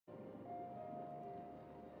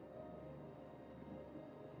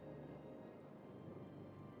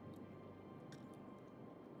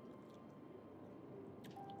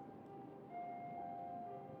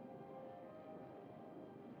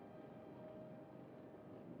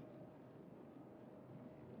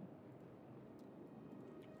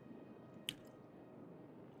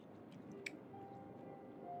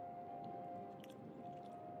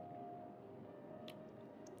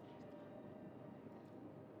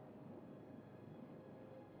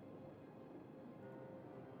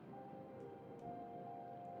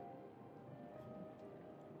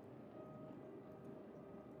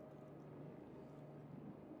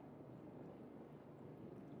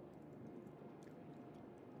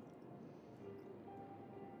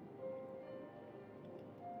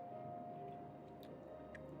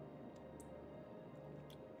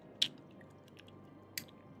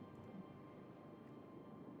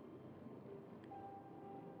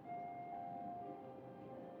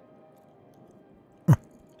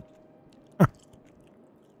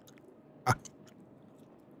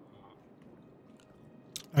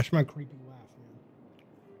That's my creepy laugh, man.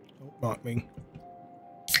 Don't mock me.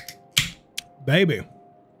 Baby.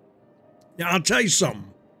 Now, I'll tell you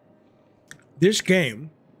something. This game,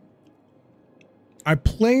 I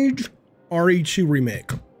played RE2 Remake.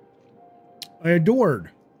 I adored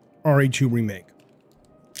RE2 Remake.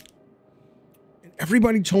 And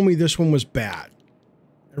everybody told me this one was bad.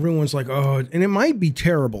 Everyone's like, oh, and it might be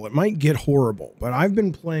terrible. It might get horrible. But I've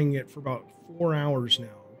been playing it for about 4 hours now.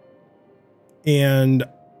 And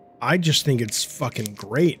I just think it's fucking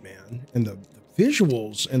great, man. And the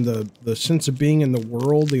visuals and the sense of being in the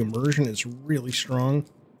world, the immersion is really strong.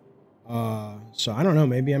 So I don't know,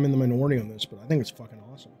 maybe I'm in the minority on this, but I think it's fucking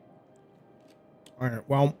awesome. All right,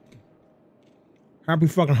 well, happy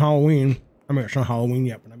fucking Halloween. I mean, it's not Halloween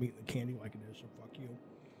yet, but I'm eating the candy like it is, so fuck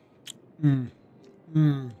you.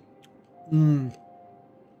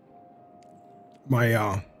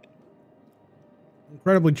 My,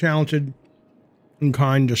 incredibly talented and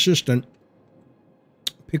kind assistant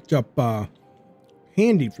picked up,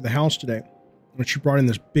 Handy for the house today. And she brought in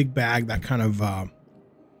this big bag, that kind of,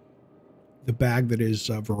 the bag that is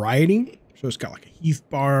variety. So it's got like a Heath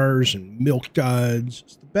bars and Milk Duds.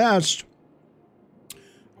 It's the best.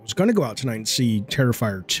 I was going to go out tonight and see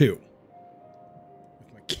Terrifier 2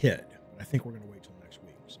 with my kid. But I think we're going to wait till next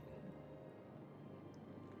week. So.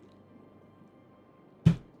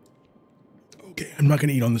 Okay, I'm not going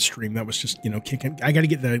to eat on the stream. That was just, you know, kicking. I got to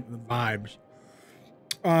get the vibes.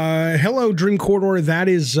 Hello, Dream Corridor. That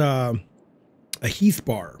is a Heath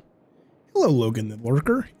bar. Hello, Logan the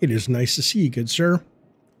Lurker. It is nice to see you, good sir.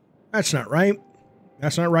 That's not right.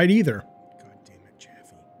 That's not right either. God damn it,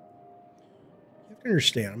 Chaffee. You have to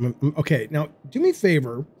understand. Okay, now do me a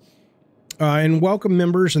favor and welcome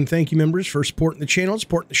members and thank you members for supporting the channel,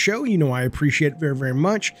 supporting the show. You know I appreciate it very, very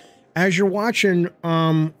much. As you're watching,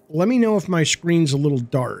 let me know if my screen's a little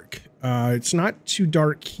dark. It's not too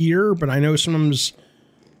dark here, but I know sometimes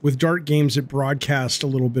with dark games it broadcasts a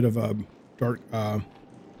little bit of a dark...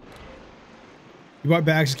 You bought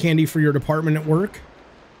bags of candy for your department at work?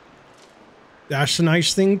 That's a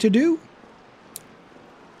nice thing to do.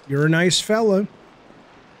 You're a nice fella.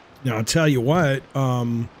 Now, I'll tell you what,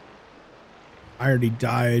 I already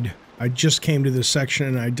died. I just came to this section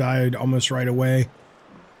and I died almost right away.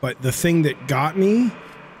 But the thing that got me,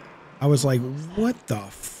 I was like, what the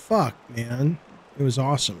fuck, man? It was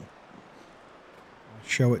awesome. I'll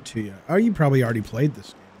show it to you. Oh, you probably already played this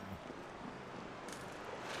game.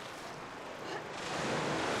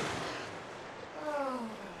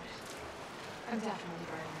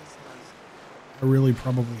 I really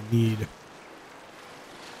probably need a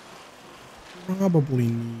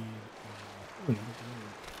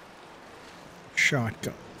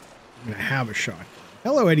shotgun. I'm gonna have a shotgun.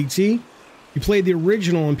 Hello, Eddie T. You played the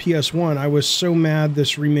original on PS1. I was so mad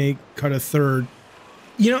this remake cut a third.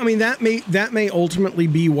 You know, I mean, that may ultimately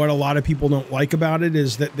be what a lot of people don't like about it,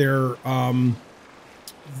 is that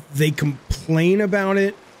they complain about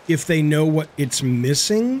it if they know what it's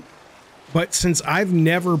missing. But since I've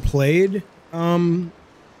never played RE3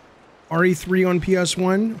 on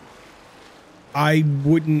PS1, I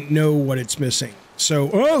wouldn't know what it's missing. So,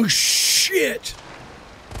 oh shit!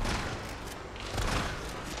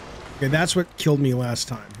 Okay, that's what killed me last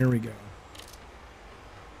time. Here we go.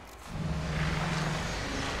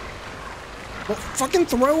 Well, fucking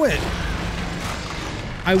throw it!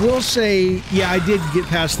 I will say, yeah, I did get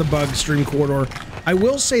past the bug, Stream Corridor. I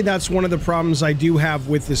will say that's one of the problems I do have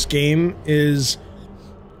with this game is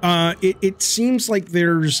it seems like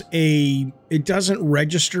it doesn't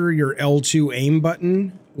register your L2 aim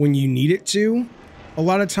button when you need it to. A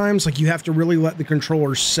lot of times, like, you have to really let the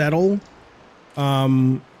controller settle,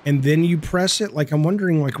 and then you press it. Like, I'm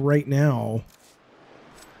wondering, like, right now.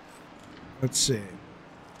 Let's see. All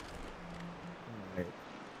right.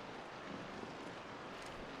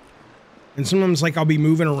 And sometimes, like, I'll be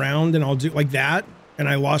moving around and I'll do like that, and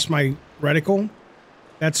I lost my reticle.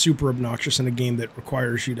 That's super obnoxious in a game that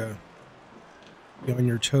requires you to be on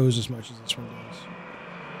your toes as much as this one does.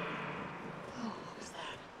 Oh, what was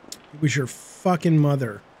that? It was your fucking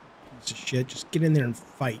mother. Piece of shit. Just get in there and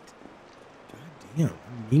fight. God damn,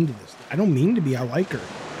 I'm mean to this. I don't mean to be. I like her.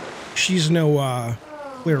 She's no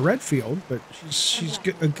Claire Redfield, but she's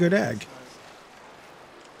a good egg.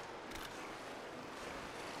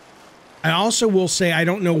 I also will say I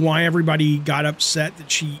don't know why everybody got upset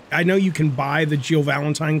that I know you can buy the Jill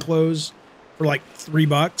Valentine clothes for like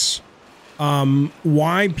 $3.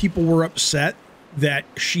 Why people were upset that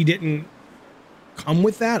she didn't come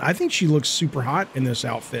with that? I think she looks super hot in this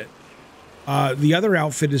outfit. The other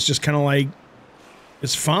outfit is just kind of like,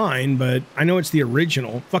 it's fine, but I know it's the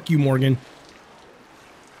original. Fuck you, Morgan.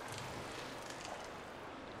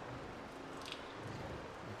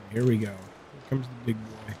 Here we go. Here comes the big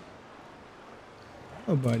boy.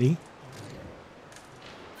 Oh, buddy.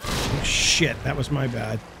 Oh, shit. That was my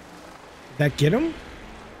bad. Did that get him?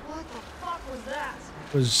 What the fuck was that?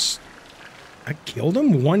 I killed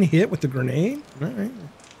him? One hit with the grenade? All right.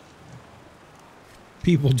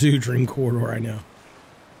 People do Dream Corridor, I know.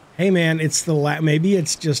 Hey, man, it's maybe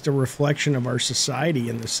it's just a reflection of our society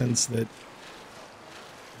in the sense that,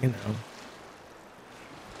 you know,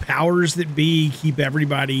 powers that be keep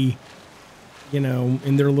everybody, you know,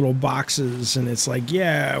 in their little boxes, and it's like,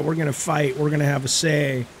 yeah, we're gonna fight, we're gonna have a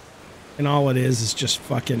say, and all it is just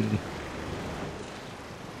fucking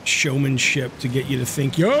showmanship to get you to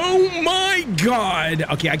think, oh my god,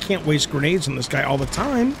 okay, I can't waste grenades on this guy all the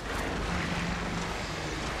time.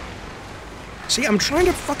 See, I'm trying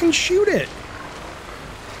to fucking shoot it.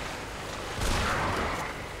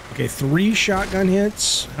 Okay, 3 shotgun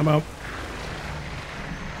hits. How about...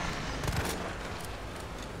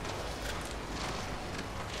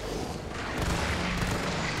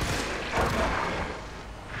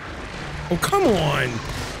 Oh, come on.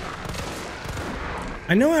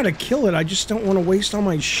 I know how to kill it. I just don't want to waste all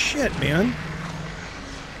my shit, man.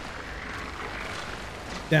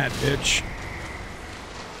 That bitch.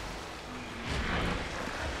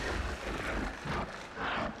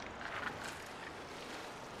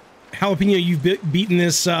 Jalapeno, you've beaten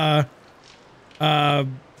this 30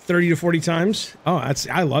 to 40 times. Oh,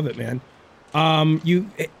 I love it, man. You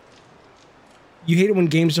hate it when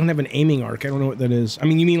games don't have an aiming arc. I don't know what that is. I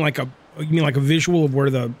mean, you mean like a visual of where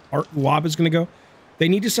the lob is going to go? They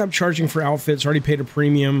need to stop charging for outfits. Already paid a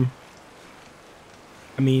premium.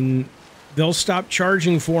 I mean, they'll stop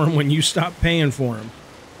charging for them when you stop paying for them.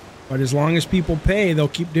 But as long as people pay, they'll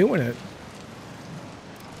keep doing it.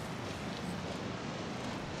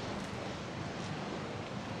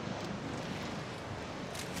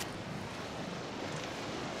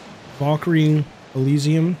 Valkyrie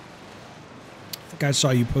Elysium. I think I saw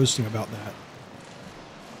you posting about that.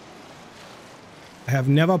 I have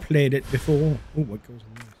never played it before. Oh, what goes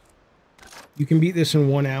on this? You can beat this in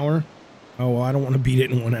 1 hour. Oh, well, I don't want to beat it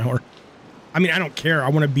in 1 hour. I mean, I don't care. I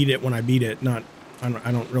want to beat it when I beat it. I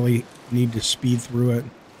don't really need to speed through it.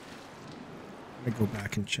 Let me go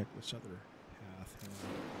back and check this other path.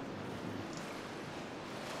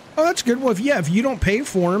 Oh, that's good. Well, if you don't pay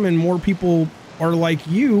for them and more people are like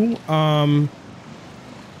you,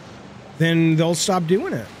 then they'll stop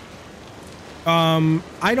doing it.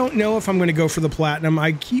 I don't know if I'm going to go for the platinum.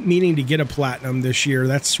 I keep meaning to get a platinum this year.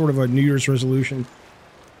 That's sort of a New Year's resolution,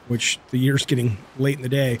 which the year's getting late in the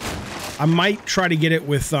day. I might try to get it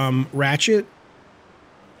with Ratchet.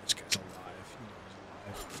 This guy's alive.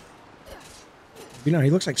 You know, he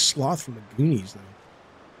looks like Sloth from the Goonies,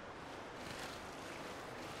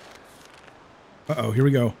 though. Uh-oh, here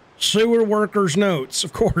we go. Sewer workers' notes.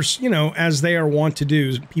 Of course, you know, as they are wont to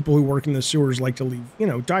do, people who work in the sewers like to leave, you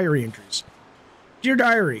know, diary entries. Dear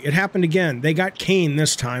Diary, it happened again. They got cane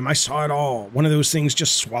this time. I saw it all. One of those things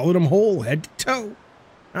just swallowed them whole, head to toe.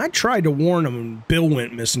 I tried to warn him, and Bill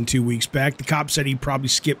went missing 2 weeks back. The cop said he'd probably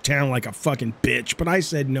skip town like a fucking bitch, but I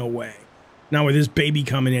said no way. Now with his baby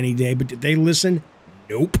coming any day, but did they listen?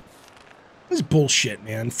 Nope. This is bullshit,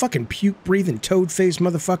 man. Fucking puke-breathing, toad-faced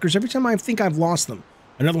motherfuckers. Every time I think I've lost them,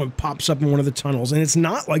 another one pops up in one of the tunnels, and it's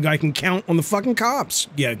not like I can count on the fucking cops.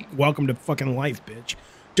 Yeah, welcome to fucking life, bitch.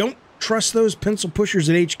 Don't trust those pencil pushers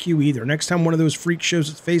at HQ either. Next time one of those freaks shows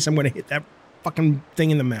its face, I'm going to hit that fucking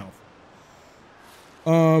thing in the mouth.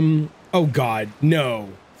 Oh god, no.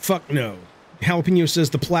 Fuck no. Jalapeno says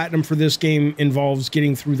the platinum for this game involves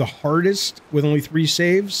getting through the hardest with only 3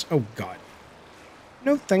 saves. Oh god.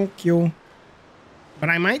 No thank you. But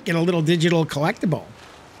I might get a little digital collectible.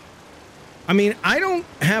 I mean, I don't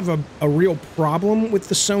have a real problem with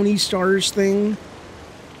the Sony Stars thing.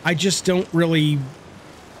 I just don't really...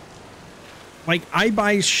 Like, I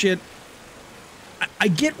buy shit... I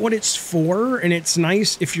get what it's for, and it's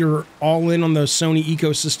nice if you're all in on the Sony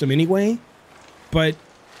ecosystem anyway, but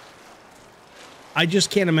I just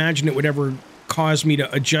can't imagine it would ever cause me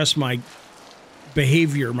to adjust my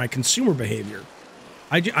behavior, my consumer behavior.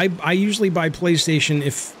 I usually buy PlayStation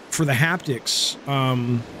if for the haptics.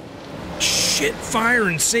 Shit, fire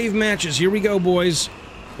and save matches. Here we go, boys.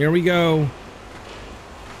 Here we go.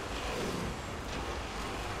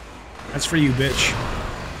 That's for you, bitch.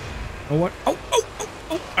 Oh, what? Oh, oh, oh,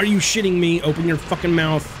 oh. Are you shitting me? Open your fucking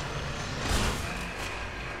mouth.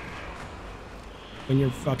 Open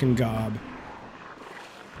your fucking gob.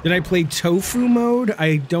 Did I play tofu mode?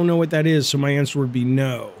 I don't know what that is, so my answer would be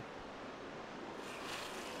no.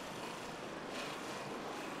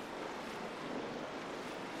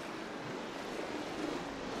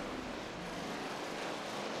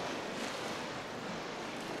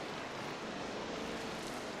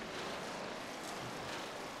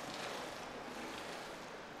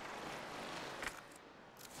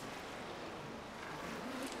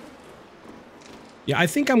 Yeah, I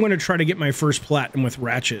think I'm going to try to get my first platinum with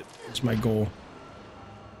Ratchet. That's my goal.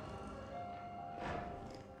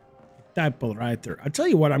 That bull right there. I'll tell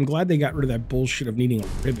you what, I'm glad they got rid of that bullshit of needing a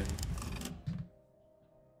ribbon.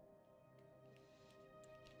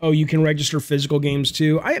 Oh, you can register physical games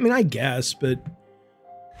too? I mean, I guess, but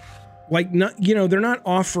like, not, you know, they're not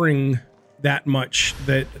offering that much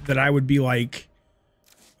that I would be like,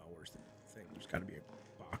 oh, where's the thing? There's got to be a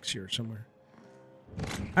box here somewhere.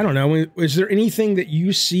 I don't know. Is there anything that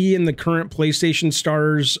you see in the current PlayStation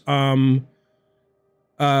stars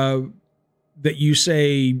that you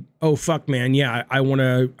say, oh fuck, man, yeah, I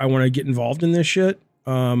wanna get involved in this shit?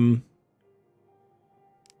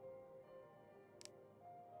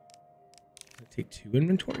 Take 2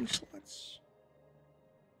 inventory slots.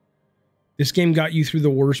 This game got you through the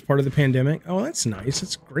worst part of the pandemic. Oh, that's nice.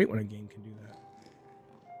 That's great when a game can do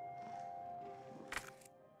that.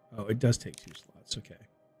 Oh, it does take 2 slots. Okay.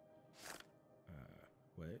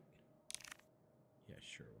 What? Yeah,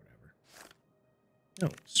 sure, whatever. No,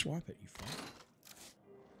 swap it, you fuck.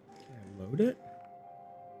 Can I load it?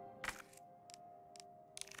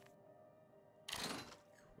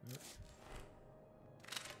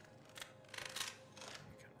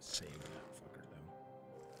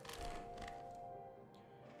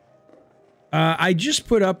 I just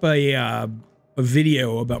put up a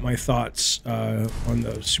video about my thoughts on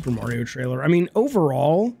the Super Mario trailer. I mean,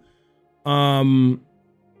 overall, I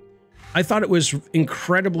thought it was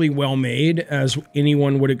incredibly well made, as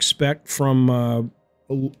anyone would expect from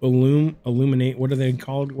Illuminate. What are they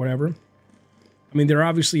called? Whatever. I mean, they're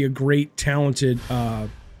obviously a great, talented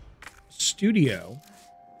studio,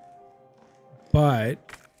 but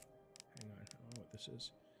hang on, I don't know what this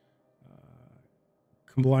is.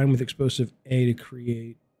 Combine with explosive A to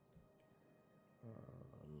create.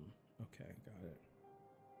 Okay, got it.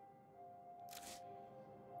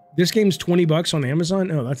 This game's $20 on Amazon.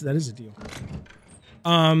 No, that is a deal.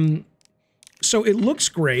 So it looks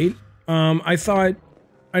great. I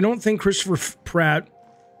don't think Christopher Pratt.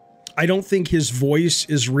 I don't think his voice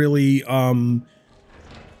is really.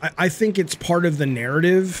 I think it's part of the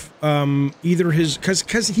narrative. Either his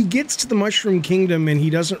because he gets to the Mushroom Kingdom and he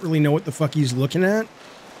doesn't really know what the fuck he's looking at.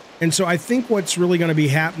 And so I think what's really going to be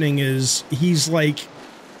happening is he's like,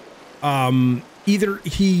 either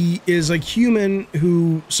he is a human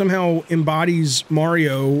who somehow embodies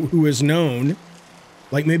Mario, who is known,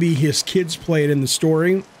 like maybe his kids play it in the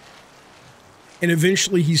story, and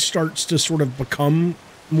eventually he starts to sort of become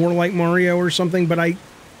more like Mario or something. But I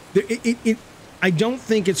don't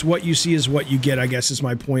think it's what you see is what you get, I guess is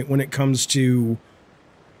my point when it comes to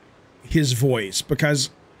his voice.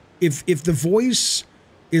 Because if the voice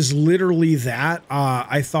is literally that,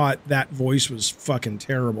 I thought that voice was fucking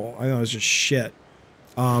terrible. I thought it was just shit.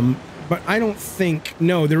 But I don't think,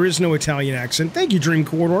 no, there is no Italian accent. Thank you, Dream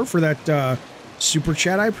Corridor, for that super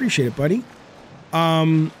chat. I appreciate it, buddy.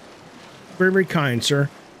 Very, very kind, sir.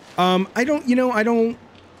 When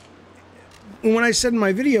I said in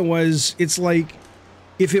my video was, it's like,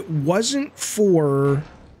 if it wasn't for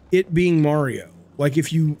it being Mario, like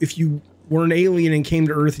if you were an alien and came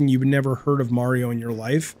to Earth and you've never heard of Mario in your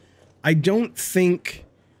life, I don't think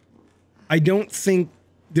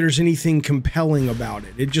there's anything compelling about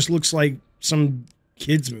it. It just looks like some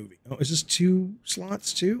kid's movie. Oh, is this 2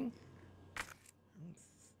 slots too?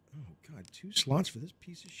 Oh God, 2 slots for this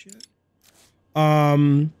piece of shit?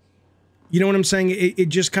 You know what I'm saying? It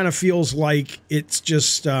just kind of feels like it's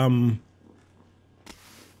just,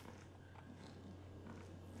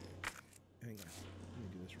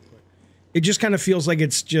 it just kind of feels like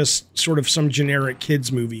it's just sort of some generic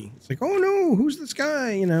kids movie. It's like, oh no, who's this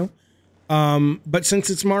guy? You know? But since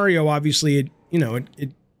it's Mario, obviously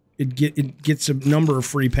it gets a number of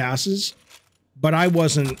free passes, but I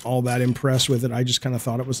wasn't all that impressed with it. I just kind of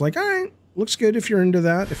thought it was like, all right, looks good if you're into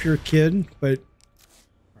that, if you're a kid, but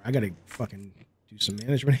I gotta fucking do some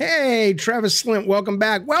management. Hey, Travis Slint, welcome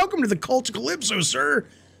back. Welcome to the Cult of Calypso, sir.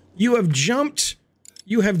 You have jumped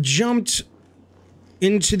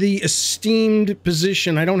into the esteemed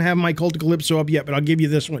position. I don't have my Cult of Calypso up yet, but I'll give you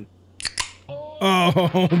this one.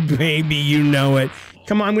 Oh, baby, you know it.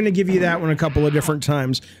 Come on, I'm going to give you that one a couple of different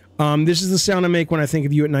times. This is the sound I make when I think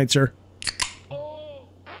of you at night, sir.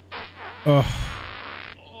 Oh.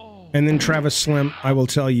 And then Travis Slim, I will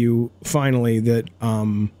tell you finally that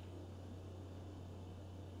I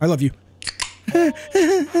love you.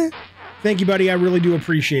 Thank you, buddy. I really do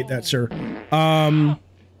appreciate that, sir.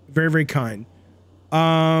 Very, very kind.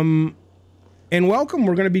 And welcome.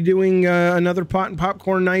 We're going to be doing another pot and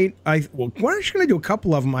popcorn night. We're actually going to do a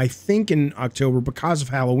couple of them, I think, in October because of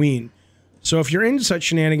Halloween. So if you're into such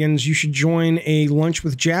shenanigans, you should join a Lunch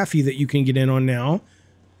with Jaffe that you can get in on now.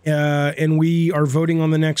 And we are voting on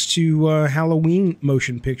the next two Halloween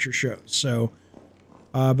motion picture shows. So,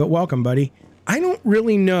 but welcome, buddy. I don't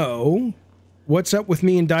really know what's up with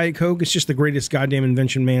me and Diet Coke. It's just the greatest goddamn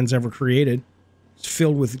invention man's ever created. It's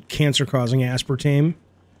filled with cancer-causing aspartame.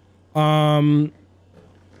 I'm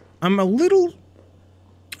a little...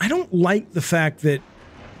 I don't like the fact that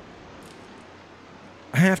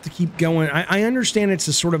I have to keep going. I understand it's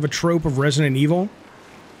a sort of a trope of Resident Evil,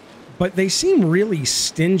 but they seem really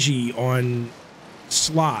stingy on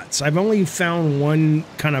slots. I've only found one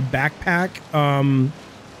kind of backpack.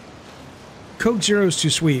 Coke Zero's too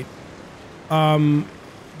sweet.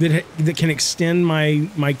 That can extend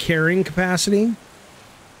my carrying capacity,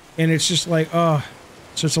 and it's just like, oh,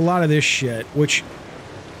 so it's a lot of this shit, which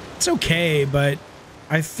it's okay, but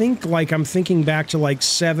I think, like, I'm thinking back to like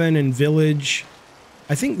 7 and Village.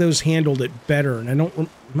 I think those handled it better, and I don't.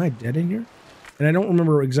 Am I dead in here? And I don't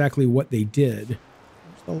remember exactly what they did.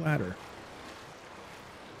 Where's the ladder?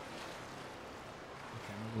 Okay,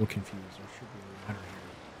 I'm a little confused. There should be a ladder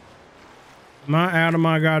here. Am I out of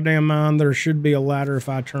my goddamn mind? There should be a ladder if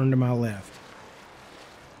I turn to my left.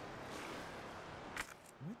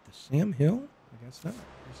 What, the Sam Hill? I guess not.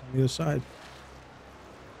 It's on the other side.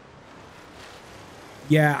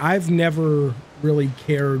 Yeah, I've never really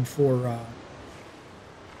cared for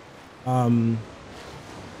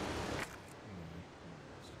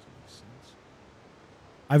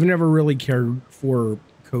I've never really cared for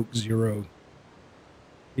Coke Zero.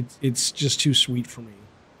 It's just too sweet for me.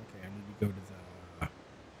 Okay, I need to go to the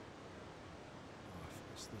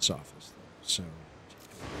office. This office, though. So.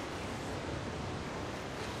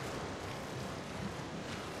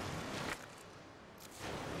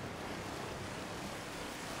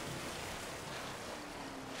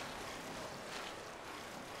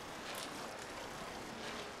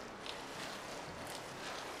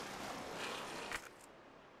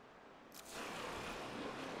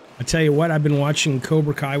 I tell you what, I've been watching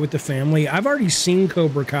Cobra Kai with the family. I've already seen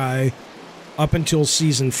Cobra Kai up until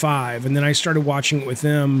season 5, and then I started watching it with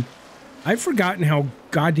them. I've forgotten how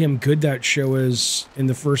goddamn good that show is in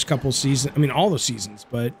the first couple seasons. I mean, all the seasons,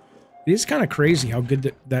 but it is kind of crazy how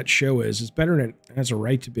good that show is. It's better than it has a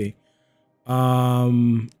right to be. All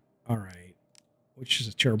right. Which is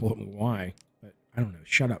a terrible why, but I don't know.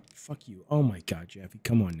 Shut up. Fuck you. Oh my God, Jeffy.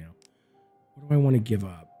 Come on now. What do I want to give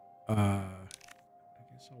up?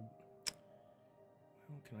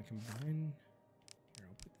 Can I combine? Here,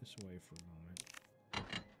 I'll put this away for a moment. I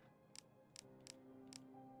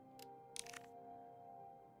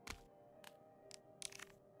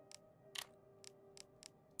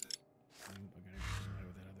gotta combine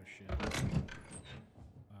with that other shit.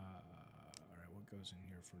 Alright, what goes in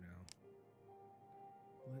here for now?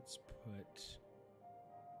 Let's do this.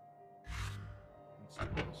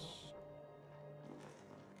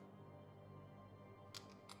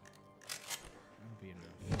 Maybe.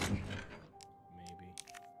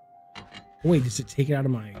 Wait, does it take it out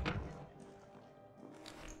of my...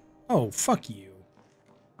 Oh, fuck you.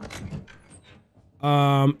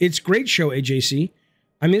 It's a great show, AJC.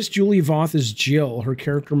 I miss Julie Voth as Jill. Her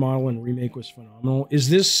character model in Remake was phenomenal. Is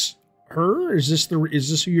this her? Is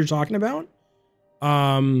this who you're talking about?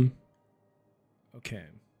 Okay.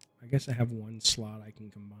 I guess I have one slot I can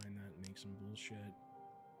combine that and make some bullshit.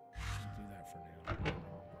 I'll do that for now.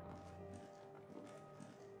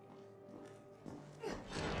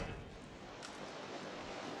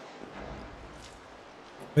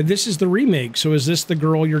 But this is the remake, so is this the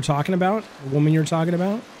girl you're talking about? The woman you're talking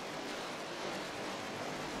about?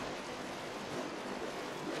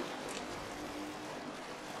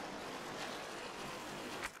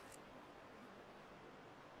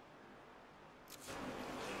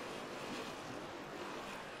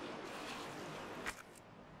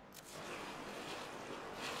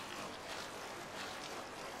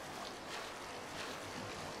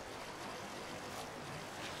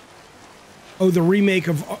 Oh, the remake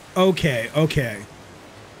of... Okay, okay.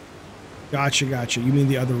 Gotcha, gotcha. You mean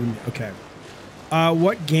the other remake. Okay.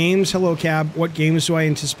 What games... Hello, Cab. What games do I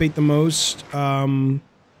anticipate the most? Let's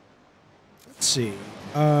see.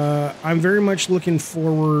 I'm very much looking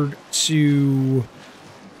forward to...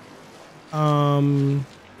 I mean,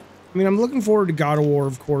 I'm looking forward to God of War,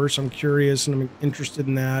 of course. I'm curious and I'm interested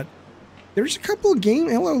in that. There's a couple of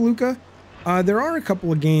games... Hello, Luca. There are a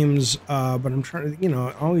couple of games, but I'm trying to, you know,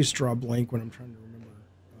 I always draw a blank when I'm trying to remember.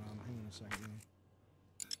 Hang on a second.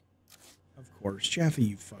 Of course. Jaffe,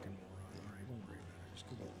 you fucking moron. Alright, don't worry about it. Just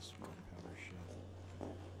go get this gunpowder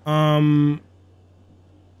shit.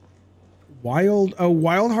 Wild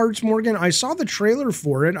Hearts, Morgan. I saw the trailer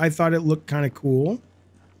for it. I thought it looked kind of cool. All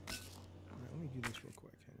right, let me do this real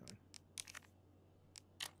quick.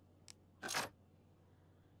 Hang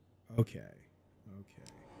on. Okay. Okay.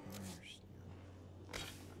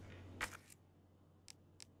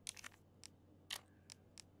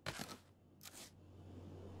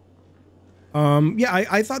 I understand. Yeah,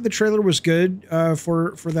 I thought the trailer was good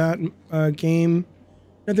for that game.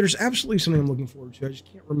 Now, there's absolutely something I'm looking forward to. I just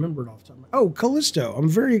can't remember it off the top of my... Oh, Callisto. I'm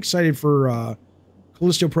very excited for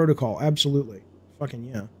Callisto Protocol. Absolutely. Fucking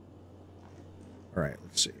yeah. All right,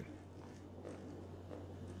 let's see.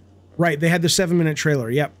 Right, they had the 7-minute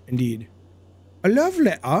trailer. Yep, indeed. A love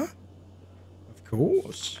letter? Of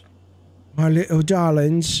course. My little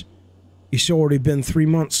darlings, it's already been 3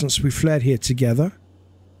 months since we fled here together.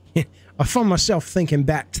 I find myself thinking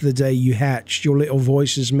back to the day you hatched. Your little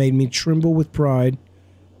voices made me tremble with pride.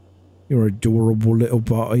 Your adorable little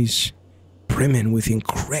bodies, brimming with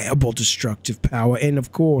incredible destructive power, and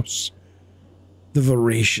of course, the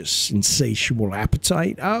voracious, insatiable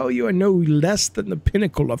appetite. Oh, you are no less than the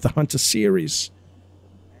pinnacle of the Hunter series.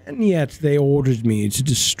 And yet they ordered me to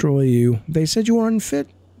destroy you. They said you were unfit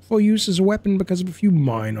for use as a weapon because of a few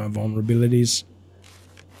minor vulnerabilities.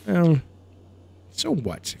 Well, so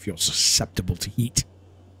what if you're susceptible to heat?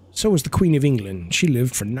 So was the Queen of England. She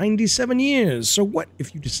lived for 97 years. So what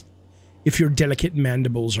if your delicate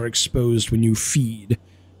mandibles are exposed when you feed?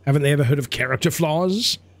 Haven't they ever heard of character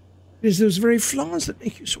flaws? It is those very flaws that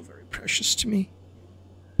make you so very precious to me.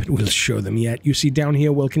 But we'll show them yet. You see, down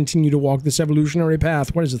here we'll continue to walk this evolutionary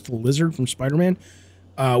path. What is it, the lizard from Spider-Man?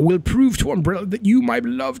 We'll prove to Umbrella that you, my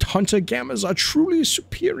beloved Hunter Gammas, are truly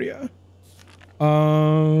superior.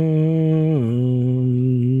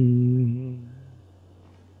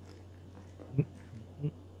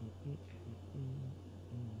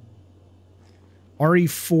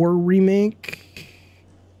 RE4 remake.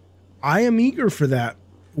 I am eager for that.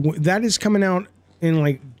 That is coming out in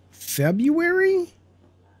like February?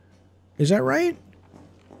 Is that right?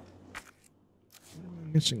 What am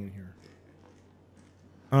I missing in here?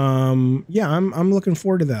 Yeah, I'm looking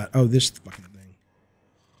forward to that. Oh, this fucking thing.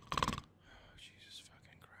 Oh, Jesus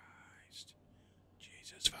fucking Christ.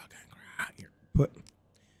 Jesus fucking Christ. Here, put.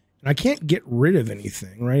 And I can't get rid of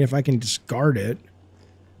anything, right? If I can discard it.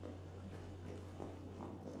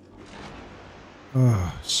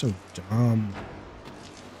 Oh, so dumb.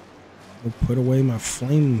 I'll put away my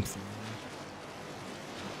flame thing.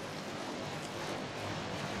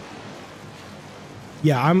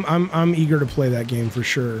 Yeah, I'm eager to play that game for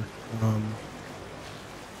sure.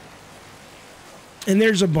 And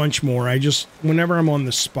there's a bunch more. I just whenever I'm on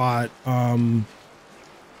the spot. But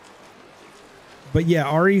yeah,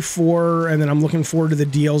 RE4, and then I'm looking forward to the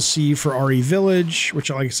DLC for RE Village, which,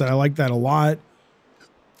 like I said, I like that a lot.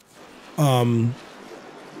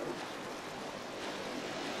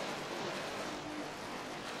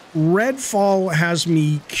 Redfall has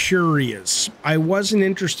me curious. I wasn't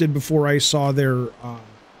interested before I saw their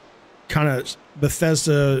kind of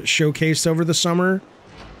Bethesda showcase over the summer.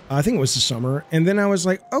 I think it was the summer. And then I was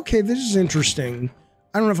like, okay, this is interesting.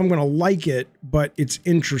 I don't know if I'm going to like it, but it's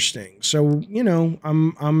interesting. So, you know,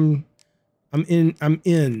 I'm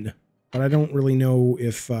in, but I don't really know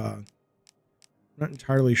if I'm not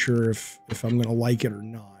entirely sure if I'm going to like it or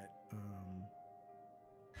not.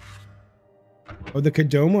 Oh, the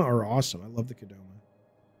Kadoma are awesome. I love the Kadoma.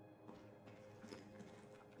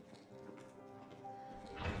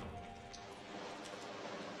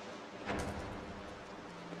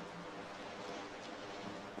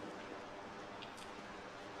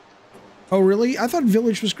 Oh, really? I thought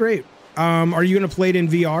Village was great. Are you going to play it in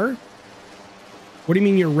VR? What do you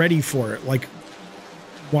mean you're ready for it? Like,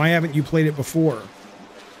 why haven't you played it before?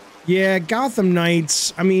 Yeah, Gotham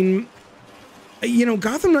Knights. I mean, you know,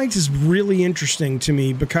 Gotham Knights is really interesting to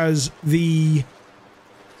me because the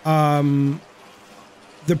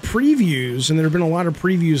previews, and there have been a lot of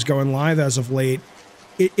previews going live as of late,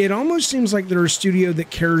 it almost seems like they're a studio that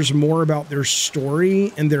cares more about their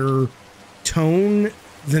story and their tone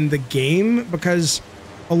than the game, because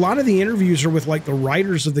a lot of the interviews are with like the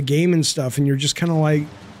writers of the game and stuff, and you're just kind of like,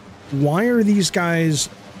 why are these guys,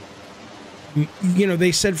 you know,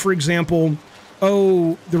 they said, for example,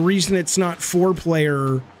 oh, the reason it's not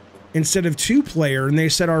 4-player instead of 2-player, and they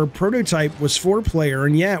said our prototype was 4-player,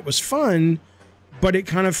 and yeah, it was fun, but it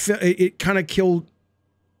kind of killed.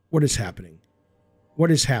 What is happening?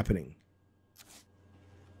 What is happening?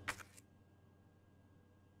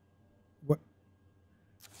 What?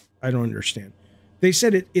 I don't understand. They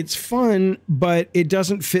said it's fun, but it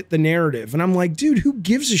doesn't fit the narrative, and I'm like, dude, who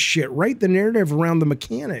gives a shit? Write the narrative around the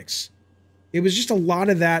mechanics. it was just a lot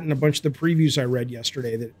of that and a bunch of the previews I read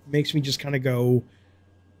yesterday that makes me just kind of go,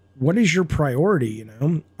 what is your priority, you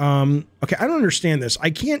know? Okay, I don't understand this. I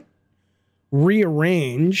can't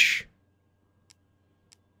rearrange.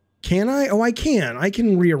 Can I? Oh, I can. I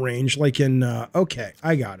can rearrange like in, okay,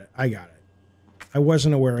 I got it. I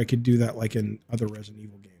wasn't aware I could do that like in other Resident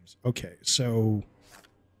Evil games. Okay, so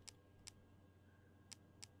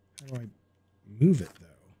how do I move it though?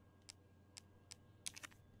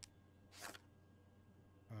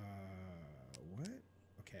 What?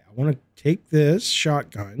 Okay, I want to take this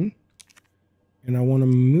shotgun and I want to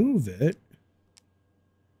move it.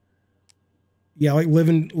 Yeah, like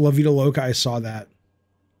living La Vida Loca, I saw that.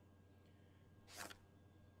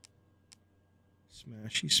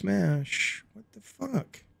 Smashy smash. What the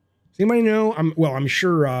fuck? Does anybody know? I'm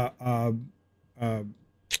sure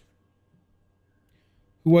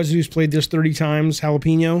who's played this 30 times,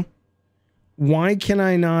 Jalapeno. Why can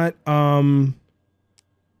I not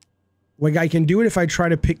like I can do it if I try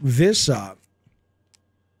to pick this up.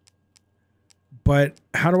 But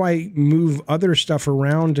how do I move other stuff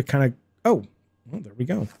around to kind of oh, well, there we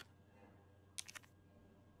go.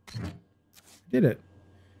 Did it.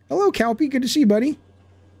 Hello, Calpy. Good to see you, buddy.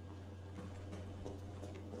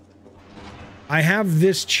 I have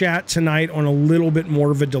this chat tonight on a little bit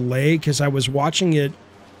more of a delay because I was watching it,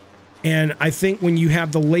 and I think when you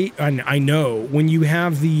have the I know when you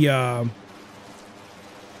have the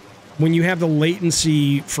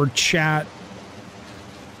latency for chat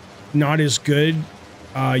not as good,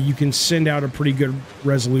 you can send out a pretty good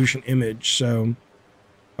resolution image. So,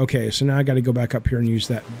 okay, so now I got to go back up here and use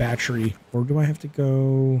that battery, or do I have to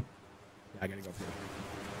go? Yeah, I got to go up here.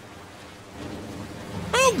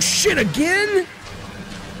 Oh shit! Again?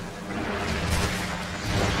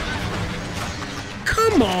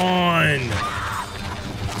 Come on!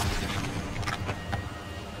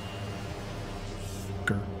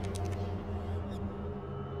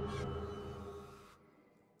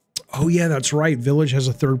 Oh yeah, that's right. Village has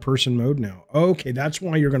a third-person mode now. Okay, that's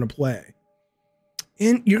why you're gonna play.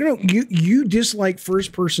 And you're gonna you dislike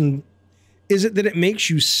first-person. Is it that it makes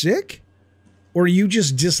you sick? Or you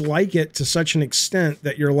just dislike it to such an extent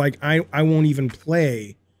that you're like, I won't even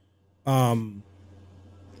play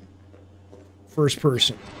first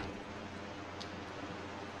person.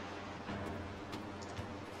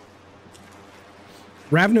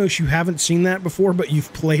 Ravnos, you haven't seen that before, but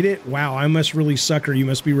you've played it? Wow, I must really suck or you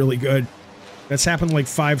must be really good. That's happened like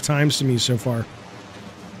 5 times to me so far.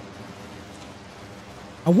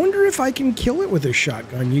 I wonder if I can kill it with a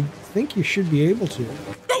shotgun. You'd think you should be able to.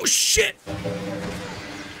 Oh, shit!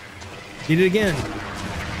 Did it again.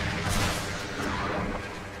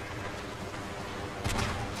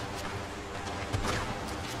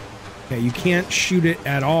 Okay, you can't shoot it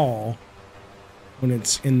at all when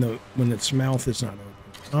it's when its mouth is not open.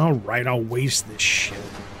 All right, I'll waste this shit.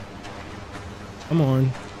 Come on.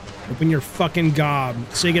 Open your fucking gob.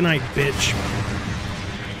 Say goodnight, bitch.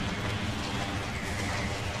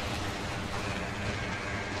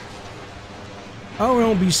 Oh,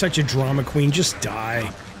 don't be such a drama queen. Just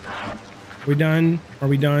die. Are we done? Are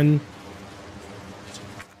we done?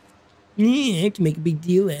 Yeah, I have to make a big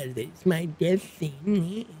deal out of it. It's my death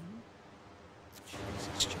thing.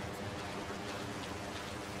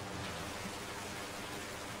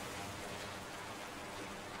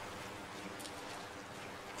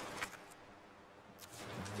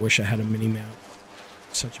 I wish I had a mini map.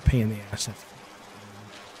 Such a pain in the ass.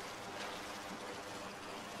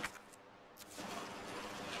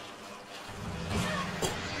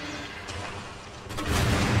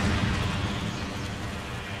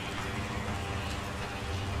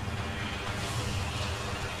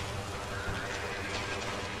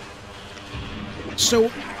 So,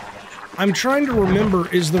 I'm trying to remember,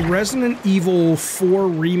 is the Resident Evil 4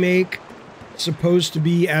 remake supposed to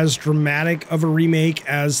be as dramatic of a remake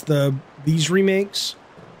as these remakes?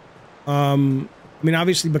 I mean,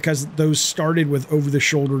 obviously, because those started with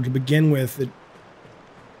over-the-shoulder to begin with,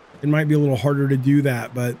 it might be a little harder to do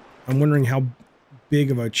that, but I'm wondering how big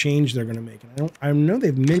of a change they're going to make. And I know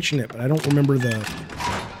they've mentioned it, but I don't remember the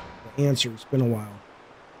answer. It's been a while.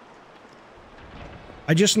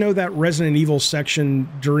 I just know that Resident Evil section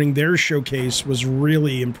during their showcase was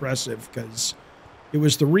really impressive because it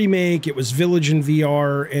was the remake, it was Village in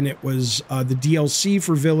VR, and it was the DLC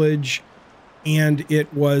for Village, and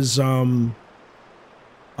it was like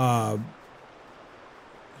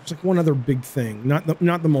one other big thing, not the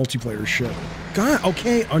multiplayer shit. God,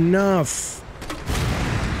 okay, enough.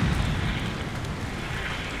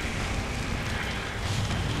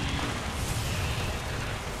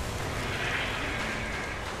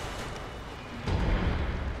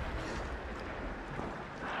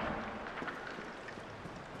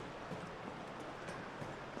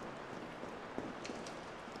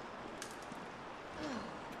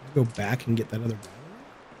 go back and get that other battery?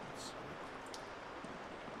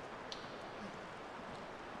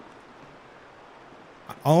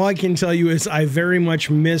 All I can tell you is I very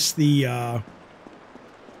much miss the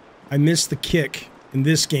kick in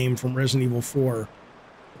this game from Resident Evil 4.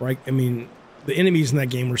 Right? I mean, the enemies in that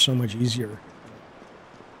game were so much easier.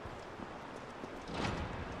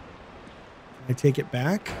 Can I take it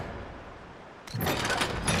back?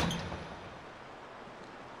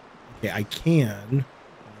 Okay, I can. Okay,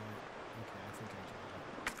 I think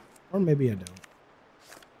I can. Or maybe I don't.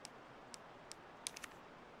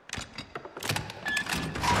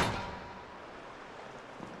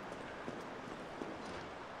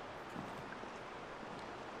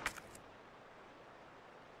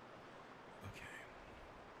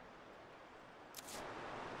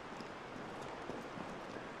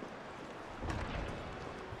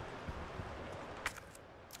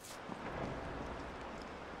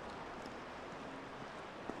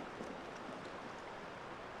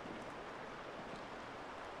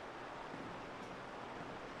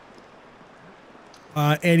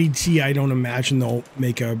 Eddie T, I don't imagine they'll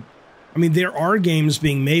make a... I mean, there are games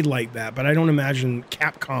being made like that, but I don't imagine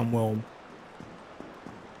Capcom will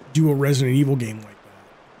do a Resident Evil game like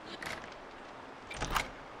that.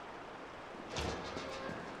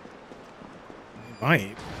 They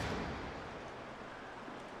might.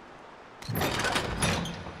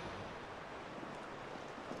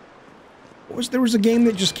 There was a game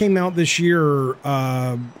that just came out this year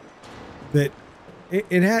that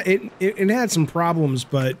it had some problems,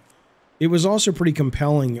 but it was also pretty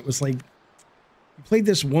compelling. It was like you played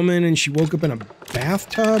this woman and she woke up in a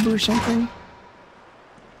bathtub or something.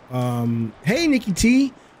 Hey, Nikki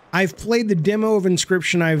T, I've played the demo of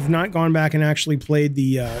Inscription. I've not gone back and actually played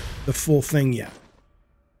the full thing yet,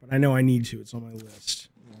 but I know I need to. It's on my list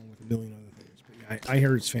along with a million other things. But yeah, I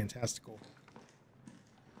hear it's fantastical.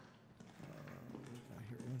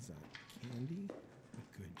 What's that? Candy?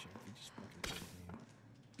 Good, Jeff. You just fucking played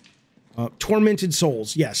the game. Tormented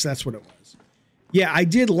Souls. Yes, that's what it was. Yeah, I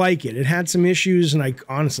did like it. It had some issues, and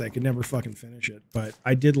honestly, I could never fucking finish it, but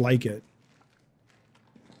I did like it.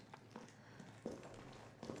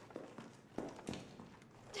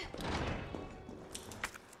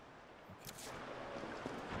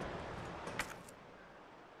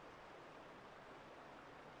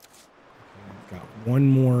 I've got one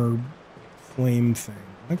more flame thing.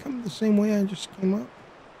 Am I coming the same way I just came up?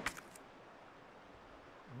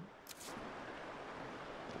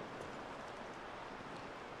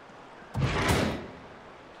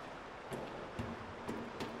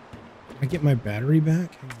 Can I get my battery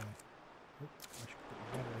back? Hang on. Oh, I should put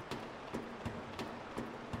my battery.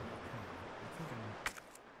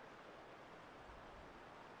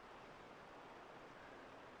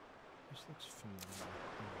 This looks familiar.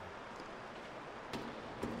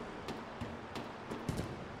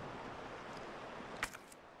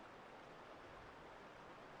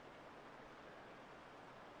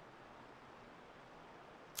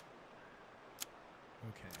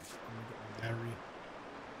 Okay, I'm gonna get my battery.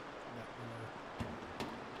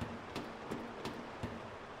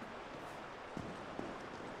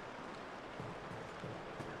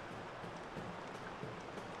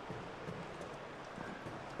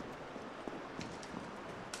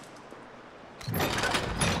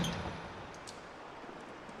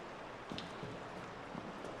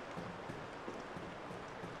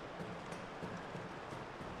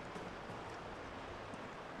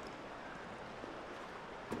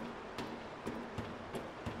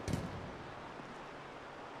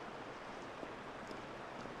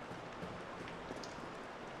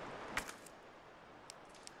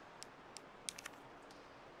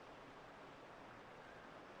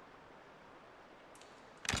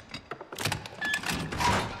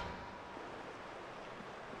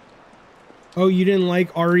 Oh, you didn't like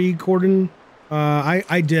RE, Corden?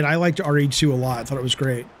 I did. I liked RE2 a lot. I thought it was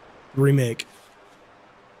great. The remake.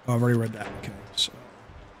 Oh, I've already read that. Okay, so.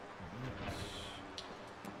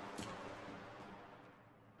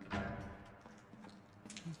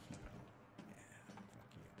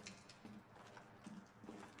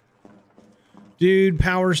 Dude,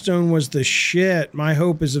 Power Stone was the shit. My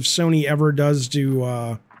hope is if Sony ever does do,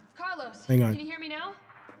 Carlos, hang on. can you hear me now?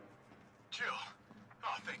 Jill.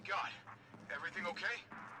 Oh, thank God. Everything okay?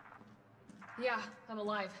 Yeah, I'm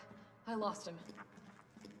alive. I lost him.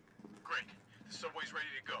 Great. The subway's ready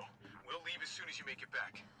to go. We'll leave as soon as you make it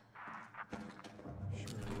back.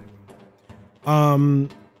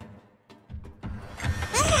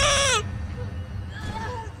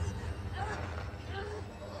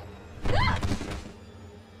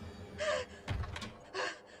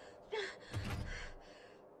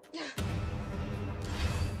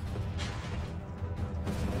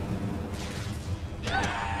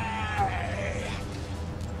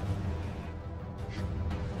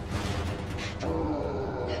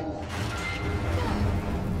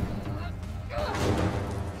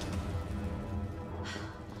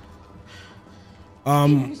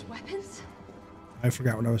 Use weapons? I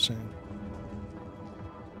forgot what I was saying.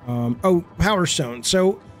 Oh, Power Stone.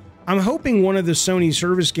 So I'm hoping one of the Sony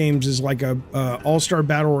service games is like a All-Star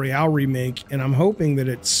Battle Royale remake, and I'm hoping that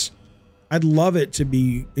it's... I'd love it to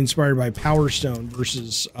be inspired by Power Stone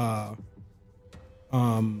versus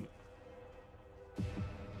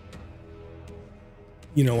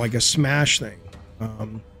you know, like a Smash thing.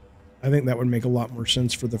 I think that would make a lot more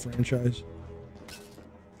sense for the franchise.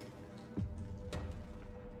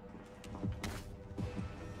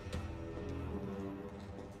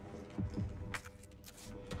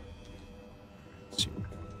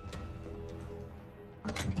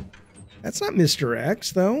 That's not Mr.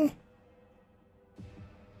 X, though.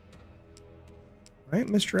 Right?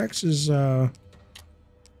 Mr. X is, Mr.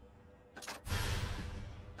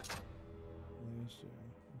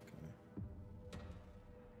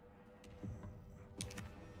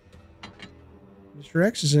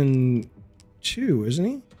 X is in 2, isn't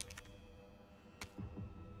he?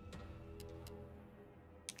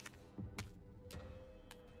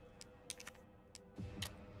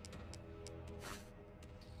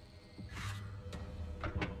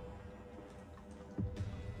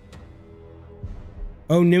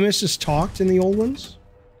 Oh, Nemesis talked in the old ones?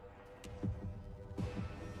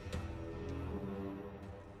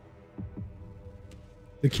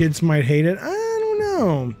 The kids might hate it. I don't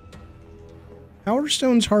know. Power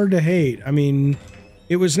Stone's hard to hate. I mean,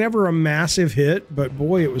 it was never a massive hit, but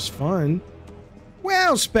boy, it was fun.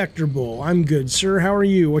 Well, Spectre Bull, I'm good, sir. How are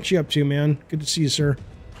you? What you up to, man? Good to see you, sir.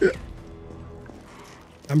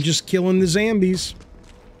 I'm just killing the zombies.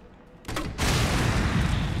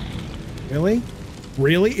 Really?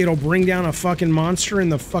 Really? It'll bring down a fucking monster in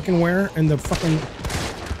the fucking where? In the fucking...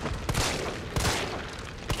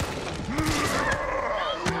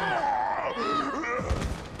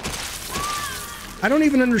 I don't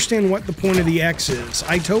even understand what the point of the X is.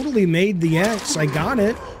 I totally made the X. I got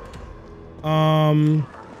it.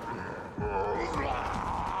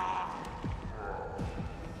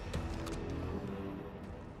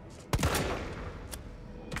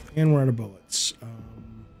 And we're out of bullets. We're out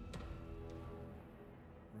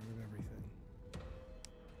of everything.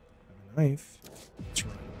 Have a knife. That's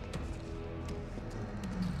right.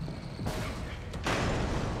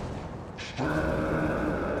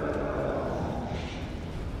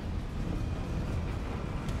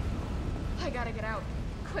 I gotta get out.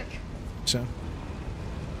 Quick. So.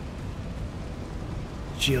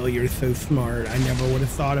 Jill, you're so smart. I never would have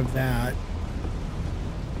thought of that.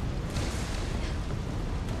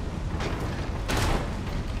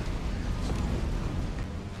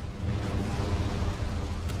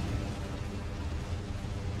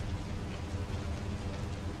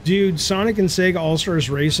 Dude, Sonic and Sega All-Stars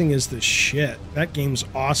Racing is the shit. That game's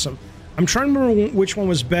awesome. I'm trying to remember which one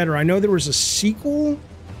was better. I know there was a sequel,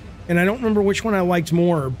 and I don't remember which one I liked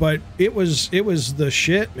more, but it was the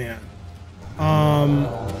shit, man.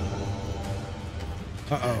 Uh-oh.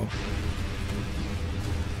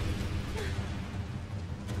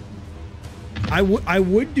 I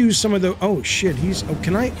would do some of the... Oh, shit, he's... Oh,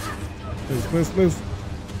 can I... Move.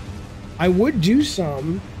 I would do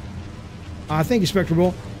some... thank you, Spectre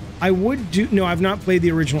Bull. I would do... No, I've not played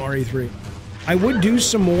the original RE3. I would do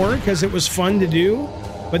some more because it was fun to do,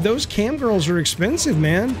 but those cam girls are expensive,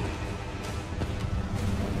 man.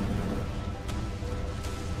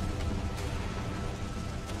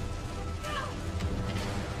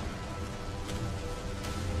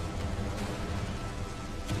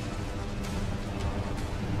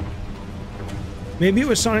 Maybe it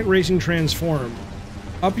was Sonic Racing Transform.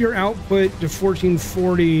 Up your output to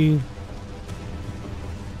 1440...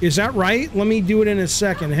 Is that right? Let me do it in a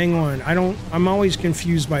second. Hang on. I'm always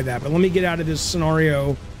confused by that, but let me get out of this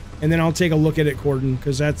scenario and then I'll take a look at it, Corden,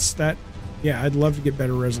 because yeah, I'd love to get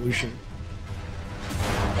better resolution.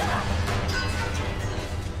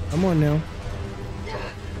 Come on now.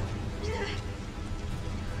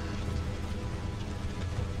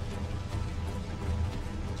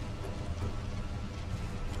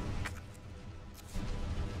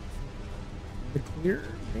 The clear.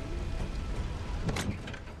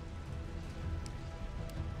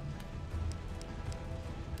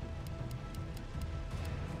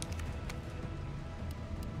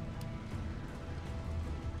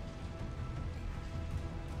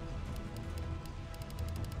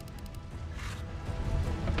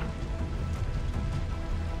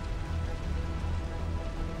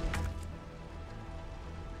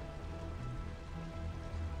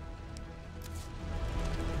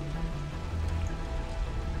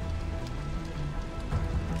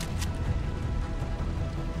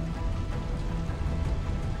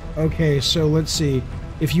 Okay, so let's see.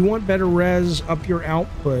 If you want better res, up your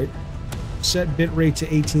output. Set bitrate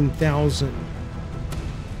to 18,000.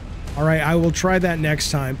 All right, I will try that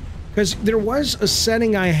next time. Because there was a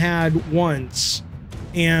setting I had once,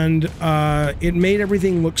 and it made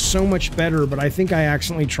everything look so much better, but I think I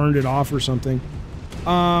accidentally turned it off or something.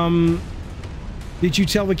 Did you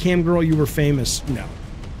tell the cam girl you were famous? No.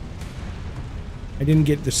 I didn't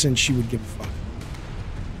get the sense she would give a fuck.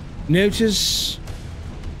 Notice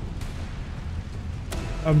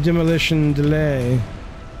of demolition delay.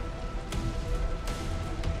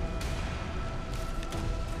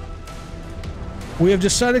 We have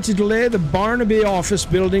decided to delay the Barnaby office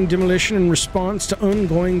building demolition in response to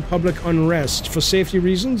ongoing public unrest. For safety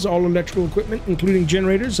reasons, all electrical equipment, including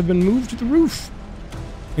generators, have been moved to the roof.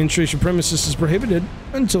 Entry to premises is prohibited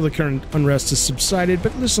until the current unrest has subsided,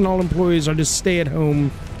 but listen, all employees are to stay at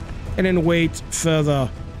home and then wait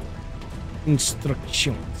further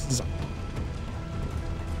instructions.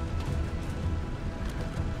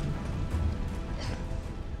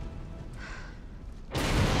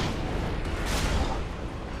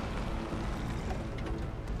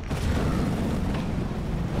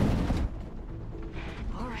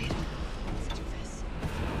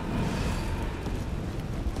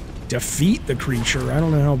 Defeat the creature. I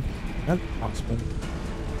don't know how that's possible.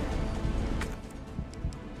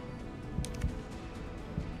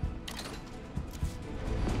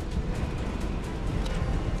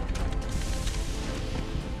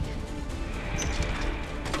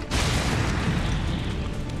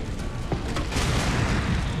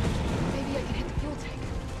 Maybe I can hit the fuel tank.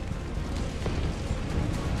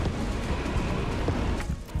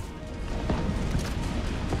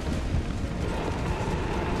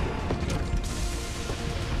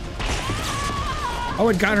 Oh,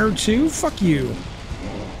 it got her too? Fuck you.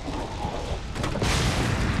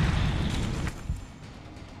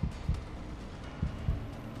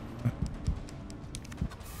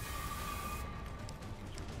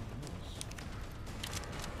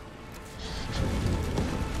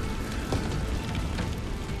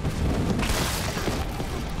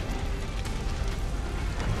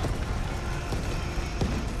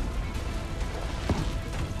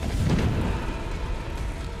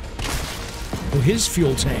 His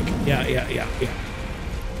fuel tank. Yeah.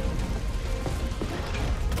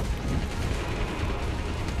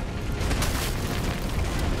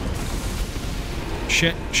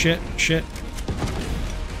 Shit.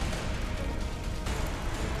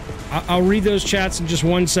 I'll read those chats in just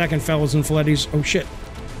 1 second, fellas and fleddies. Oh, shit.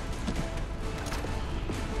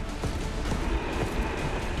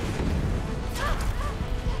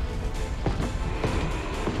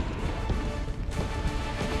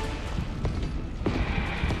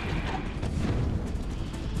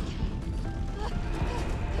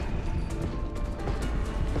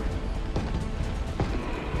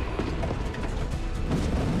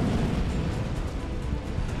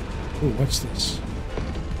 What's this?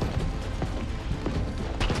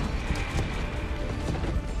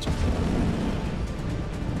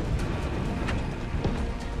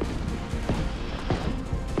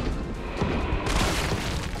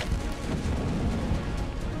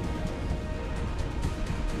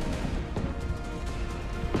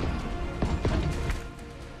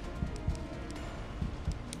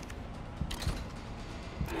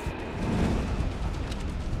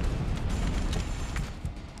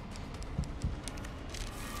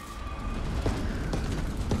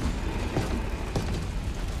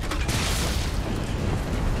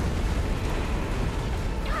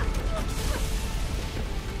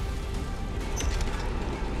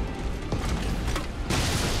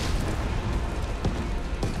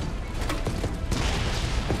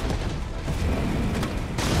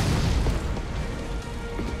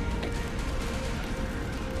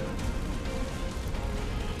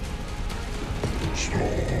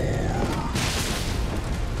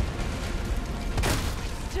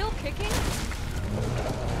 Still kicking?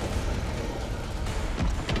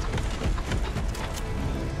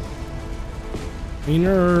 Green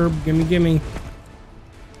herb, gimme.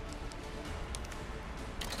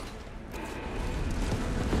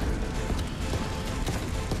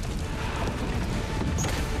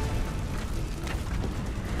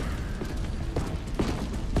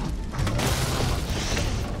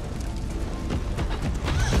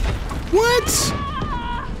 What?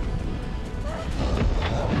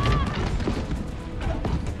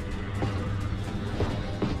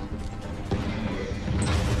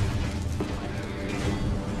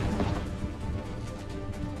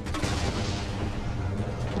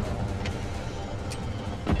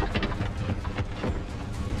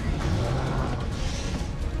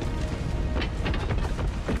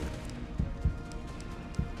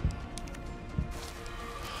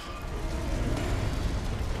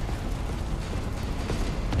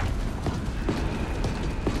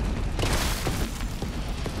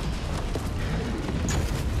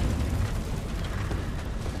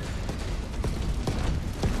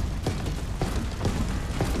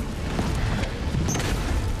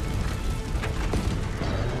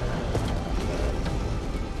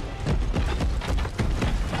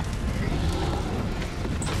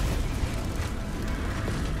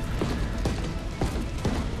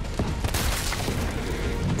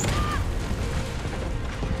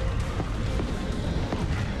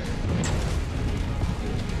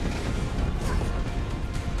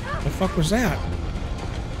 fuck was that?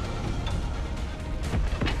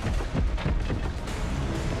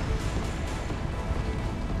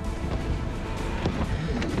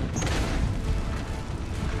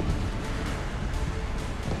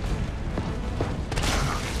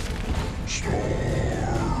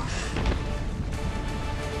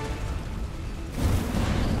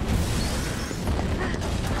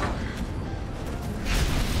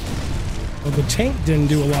 Well, the tank didn't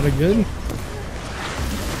do a lot of good.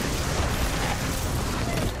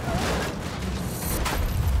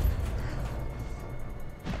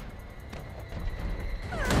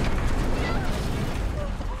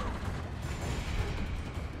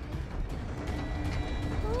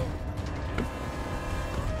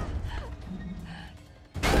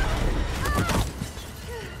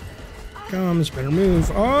 Comes, better move.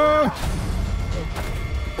 Oh!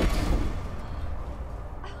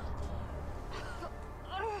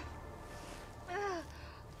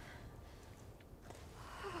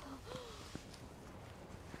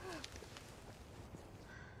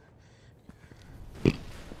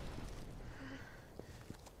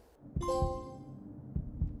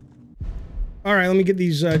 All right, let me get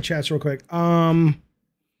these chats real quick.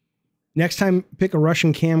 Next time, pick a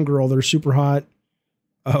Russian cam girl. They're super hot.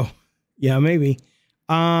 Oh, yeah, maybe.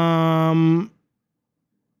 How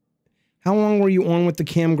long were you on with the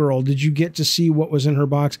cam girl? Did you get to see what was in her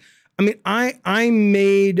box? I mean, I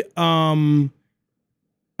made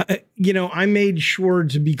you know, I made sure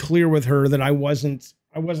to be clear with her that I wasn't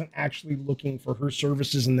actually looking for her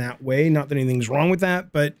services in that way. Not that anything's wrong with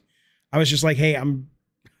that, but I was just like, hey, I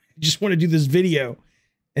just want to do this video.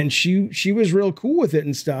 And she was real cool with it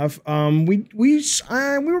and stuff. We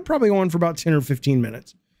were probably on for about 10 or 15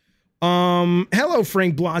 minutes. Hello,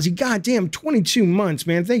 Frank Blasi. Goddamn, 22 months,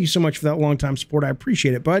 man. Thank you so much for that long time support. I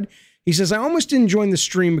appreciate it, bud. He says, I almost didn't join the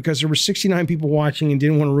stream because there were 69 people watching and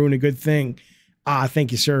didn't want to ruin a good thing.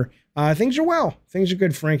 Thank you, sir. Things are well. Things are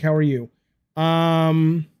good, Frank. How are you?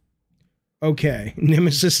 Okay.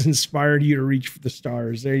 Nemesis inspired you to reach for the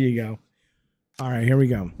stars. There you go. All right, here we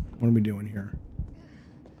go. What are we doing here?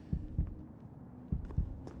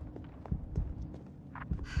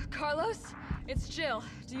 Carlos, it's Jill.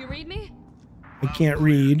 Do you read me? I can't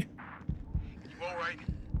read. You all right?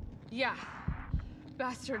 Yeah.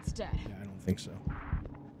 Bastard's dead. Yeah, I don't think so.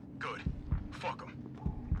 Good. Fuck him.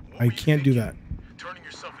 I can't do that. Turning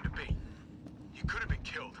yourself into bait. You could have been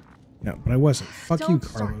killed. Yeah, but I wasn't. Fuck you, Don't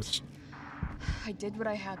Carlos. start. I did what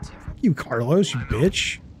I had to. Fuck you, Carlos, you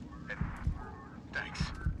bitch. Thanks.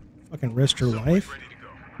 Fucking risked her Someone's life. ready to go.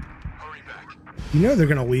 Hurry back. You know they're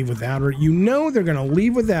gonna leave without her. You know they're gonna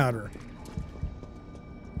leave without her.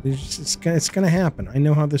 It's gonna happen. I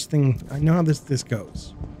know how this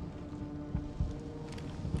goes.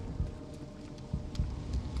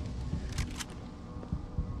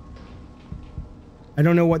 I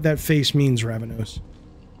don't know what that face means, Ravenos.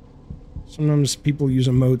 Sometimes people use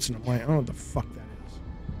emotes and I'm like, I don't know what the fuck that is.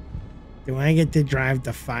 Do I get to drive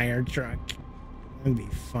the fire truck? That'd be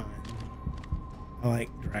fun. I like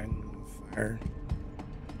driving the fire.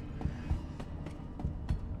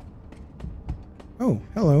 Oh,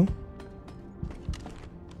 hello.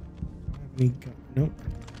 Nope.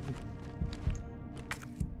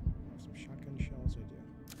 Some shotgun shells I do.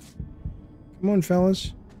 Come on,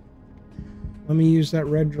 fellas. Let me use that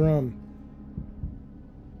red drum.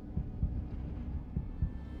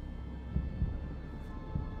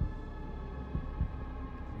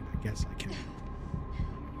 I guess I can.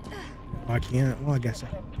 Oh, I can't. Well, I guess I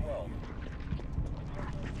can.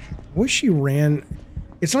 I wish she ran.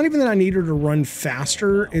 It's not even that I need her to run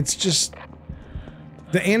faster. It's just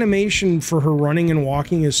the animation for her running and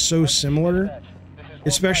walking is so similar.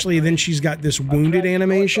 Especially then she's got this wounded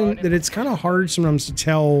animation that it's kind of hard sometimes to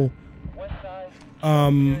tell.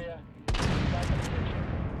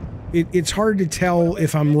 It's hard to tell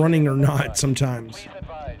if I'm running or not sometimes.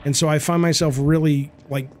 And so I find myself really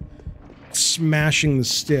like smashing the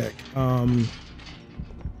stick.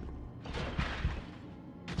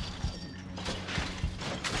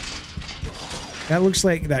 That looks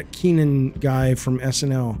like that Keenan guy from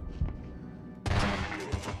SNL.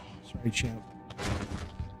 Sorry, champ.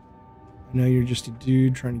 I know you're just a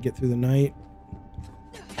dude trying to get through the night.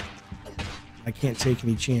 I can't take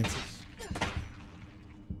any chances.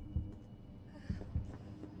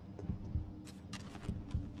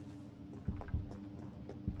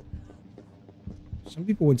 Some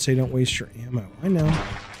people would say don't waste your ammo. I know.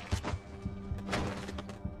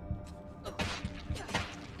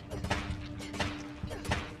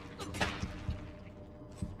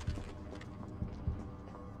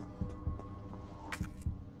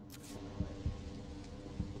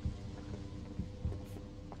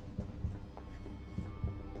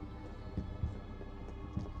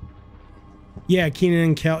 Yeah, Keenan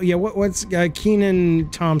and Kel. Yeah, what's Keenan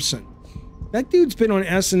Thompson? That dude's been on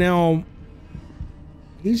SNL.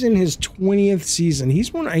 He's in his 20th season. He's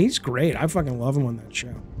great. I fucking love him on that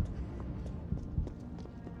show.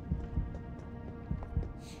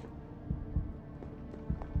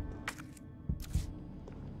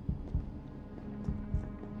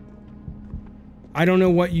 I don't know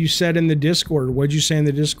what you said in the Discord. What'd you say in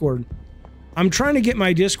the Discord? I'm trying to get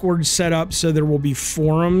my Discord set up so there will be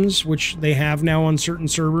forums, which they have now on certain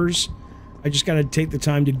servers. I just got to take the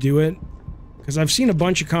time to do it because I've seen a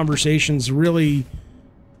bunch of conversations really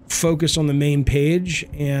focus on the main page,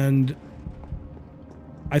 and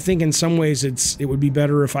I think in some ways it would be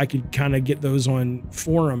better if I could kind of get those on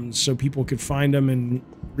forums so people could find them and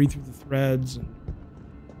read through the threads.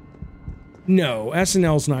 No,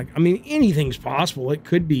 SNL's not. I mean, anything's possible. It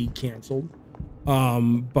could be canceled,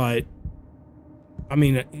 but I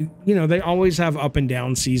mean, you know, they always have up and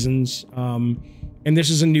down seasons. And this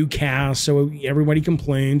is a new cast, so everybody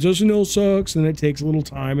complains, SNL sucks, and it takes a little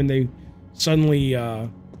time, and they suddenly, oh,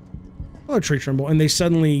 Trey Trimble, and they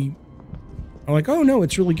suddenly are like, oh no,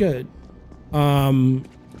 it's really good. So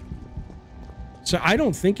I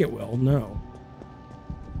don't think it will, no.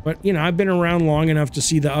 But, you know, I've been around long enough to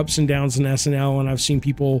see the ups and downs in SNL, and I've seen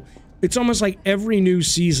people, it's almost like every new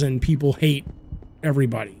season, people hate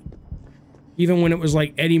everybody. Even when it was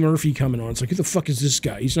like Eddie Murphy coming on, it's like, who the fuck is this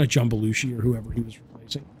guy? He's not John Belushi or whoever he was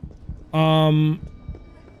replacing.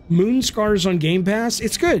 Moon Scars on Game Pass,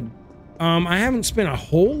 it's good. I haven't spent a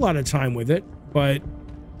whole lot of time with it, but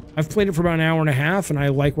I've played it for about an hour and a half, and I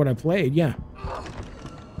like what I played, yeah.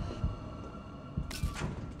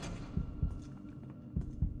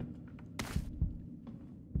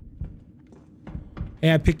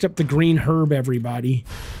 Hey, I picked up the green herb, everybody.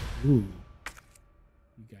 Ooh.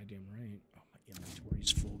 You goddamn right. Oh, my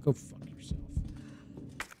inventory's full. Go fuck yourself.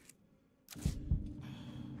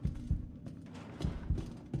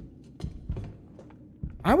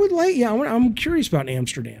 I would like, yeah, I'm curious about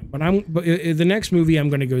Amsterdam, but the next movie I'm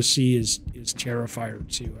going to go see is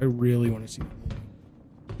Terrifier 2. I really want to see that movie.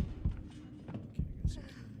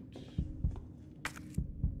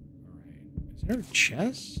 Okay, is there a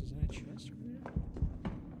chest? Is that a chest over there?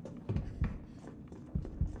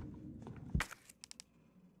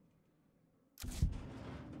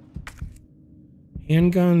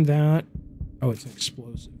 Handgun, that. Oh, it's an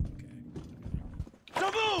explosive. Okay.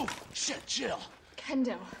 Don't move! Shit, chill.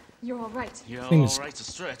 Kendo, you're all right. Yeah, Thing all is right to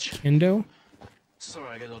stretch. Kendo? Sorry,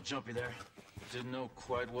 I got a little jumpy there. Didn't know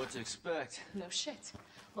quite what to expect. No shit.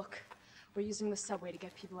 Look, we're using the subway to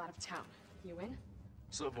get people out of town. You in?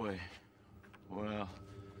 Subway. Well,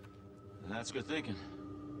 that's good thinking.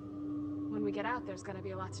 When we get out, there's gonna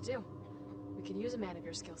be a lot to do. We could use a man of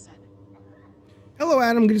your skill set. Hello,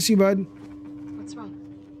 Adam. Good to see you, bud. What's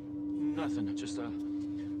wrong? Nothing.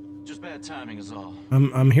 Just bad timing is all.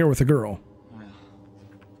 I'm here with a girl. Well.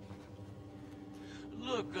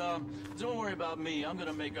 Look, don't worry about me. I'm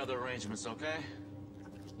gonna make other arrangements, okay?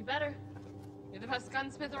 You better. You're the best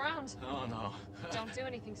gunsmith around. Oh, no. Don't do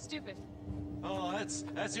anything stupid. Oh,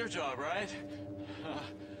 that's your job, right?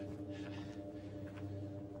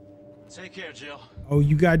 Take care, Jill. Oh,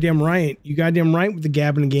 you goddamn right. You goddamn right with the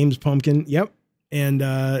Gavin Games pumpkin. Yep. And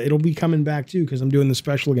it'll be coming back too because I'm doing the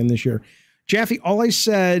special again this year. Jaffe, all I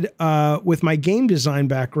said with my game design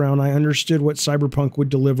background, I understood what Cyberpunk would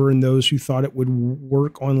deliver, and those who thought it would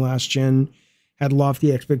work on last gen had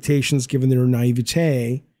lofty expectations given their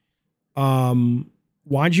naivete.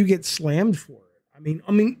 Why'd you get slammed for it?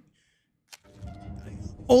 I mean,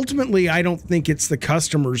 ultimately, I don't think it's the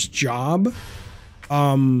customer's job.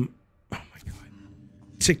 Oh my God,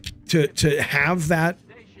 to have that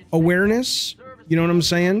awareness. You know what I'm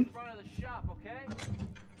saying?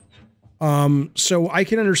 So I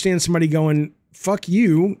can understand somebody going, fuck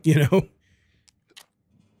you, you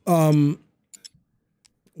know.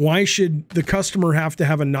 Why should the customer have to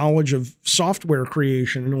have a knowledge of software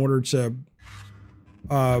creation in order to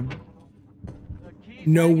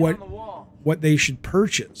know what they should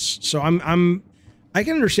purchase? So I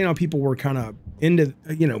can understand how people were kind of into,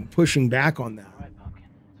 you know, pushing back on that.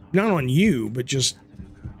 Not on you, but just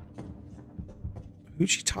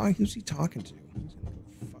who's he talking to? He's gonna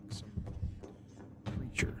go fuck some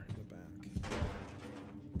creature in the back.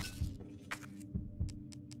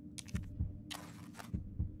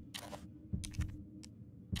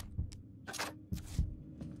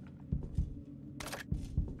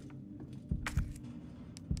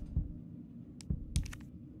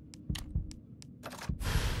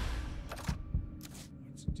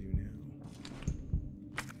 What's it do now?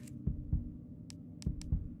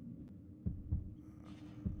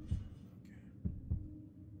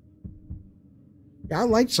 Yeah, I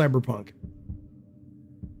like Cyberpunk.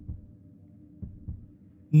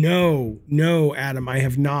 No, Adam, I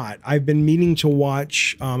have not. I've been meaning to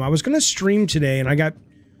watch. I was going to stream today, and I got.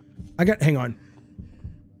 Hang on.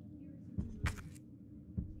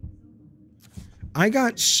 I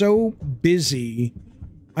got so busy.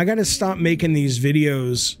 I got to stop making these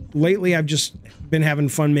videos. Lately, I've just been having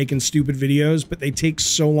fun making stupid videos, but they take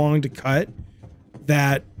so long to cut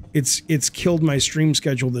that it's killed my stream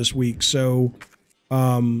schedule this week. So,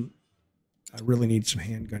 I really need some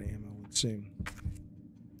handgun ammo. Let's see.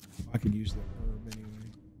 I could use that herb anyway.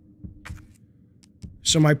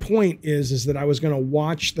 So my point is that I was going to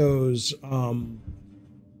watch those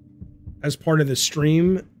as part of the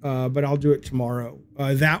stream, but I'll do it tomorrow.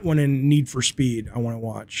 That one and Need for Speed I want to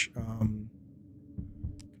watch. Can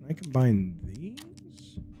I combine these?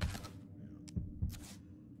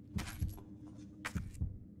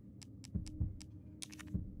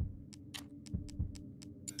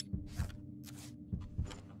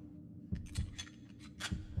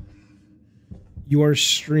 You are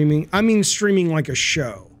streaming. I mean, streaming like a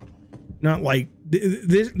show, not like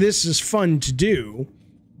this is fun to do,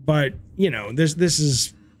 but you know, this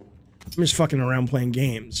is I'm just fucking around playing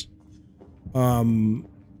games.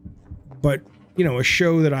 But you know, a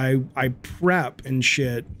show that I prep and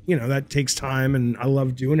shit, you know, that takes time, and I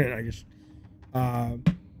love doing it. I just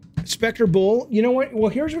Spectre Bull. You know what? Well,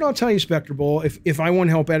 here's what I'll tell you, Spectre Bull. If I want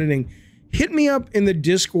help editing, hit me up in the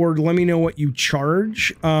Discord. Let me know what you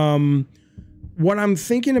charge. What I'm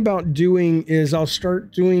thinking about doing is I'll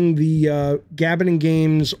start doing the Gabbin' and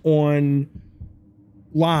Games on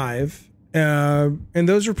live, and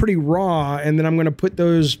those are pretty raw, and then I'm going to put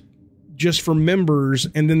those just for members,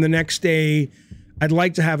 and then the next day I'd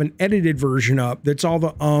like to have an edited version up that's all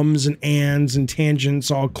the ums and ands and tangents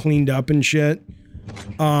all cleaned up and shit.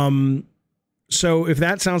 So if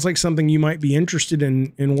that sounds like something you might be interested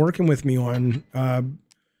in working with me on,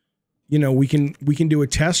 you know, we can do a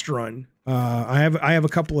test run. I have a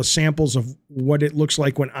couple of samples of what it looks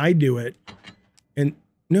like when I do it. And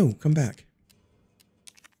no, come back.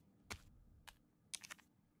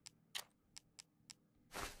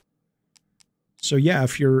 So yeah,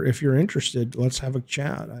 if you're interested, let's have a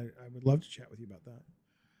chat. I would love to chat with you about that.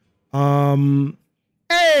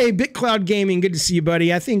 Hey, BitCloud Gaming, good to see you,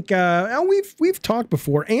 buddy. I think we've talked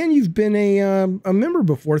before, and you've been a member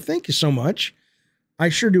before. Thank you so much. I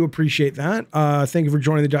sure do appreciate that. Thank you for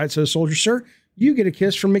joining the Diet Soda Soldier, sir. You get a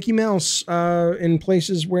kiss from Mickey Mouse in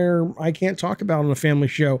places where I can't talk about on a family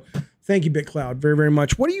show. Thank you, BitCloud, very, very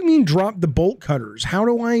much. What do you mean drop the bolt cutters? How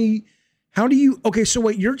do you, okay, so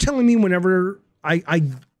wait, you're telling me whenever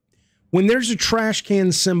when there's a trash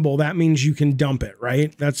can symbol, that means you can dump it,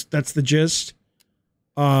 right? That's the gist.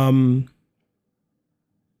 Okay,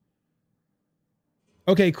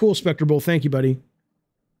 cool, Spectre Bull. Thank you, buddy.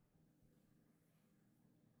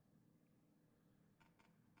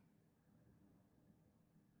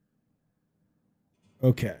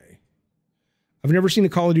 Okay. I've never seen a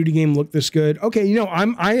Call of Duty game look this good. Okay, you know,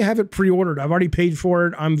 I have it pre-ordered. I've already paid for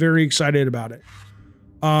it. I'm very excited about it.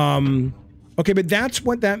 Okay, but that's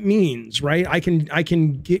what that means, right? I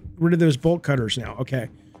can get rid of those bolt cutters now. Okay.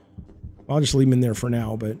 Well, I'll just leave them in there for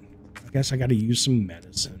now, but I guess I got to use some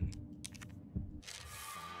medicine.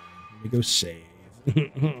 Let me go save.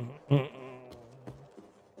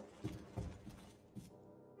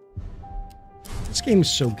 This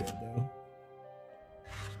game's so good, though.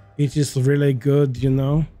 It is really good, you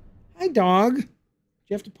know. Hi, dog. Do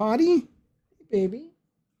you have to potty? Hey, baby.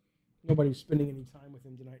 Nobody's spending any time with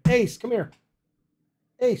him tonight. Ace, come here.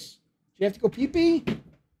 Ace, do you have to go pee-pee?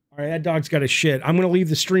 All right, that dog's got a shit. I'm going to leave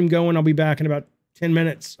the stream going. I'll be back in about 10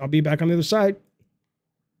 minutes. I'll be back on the other side.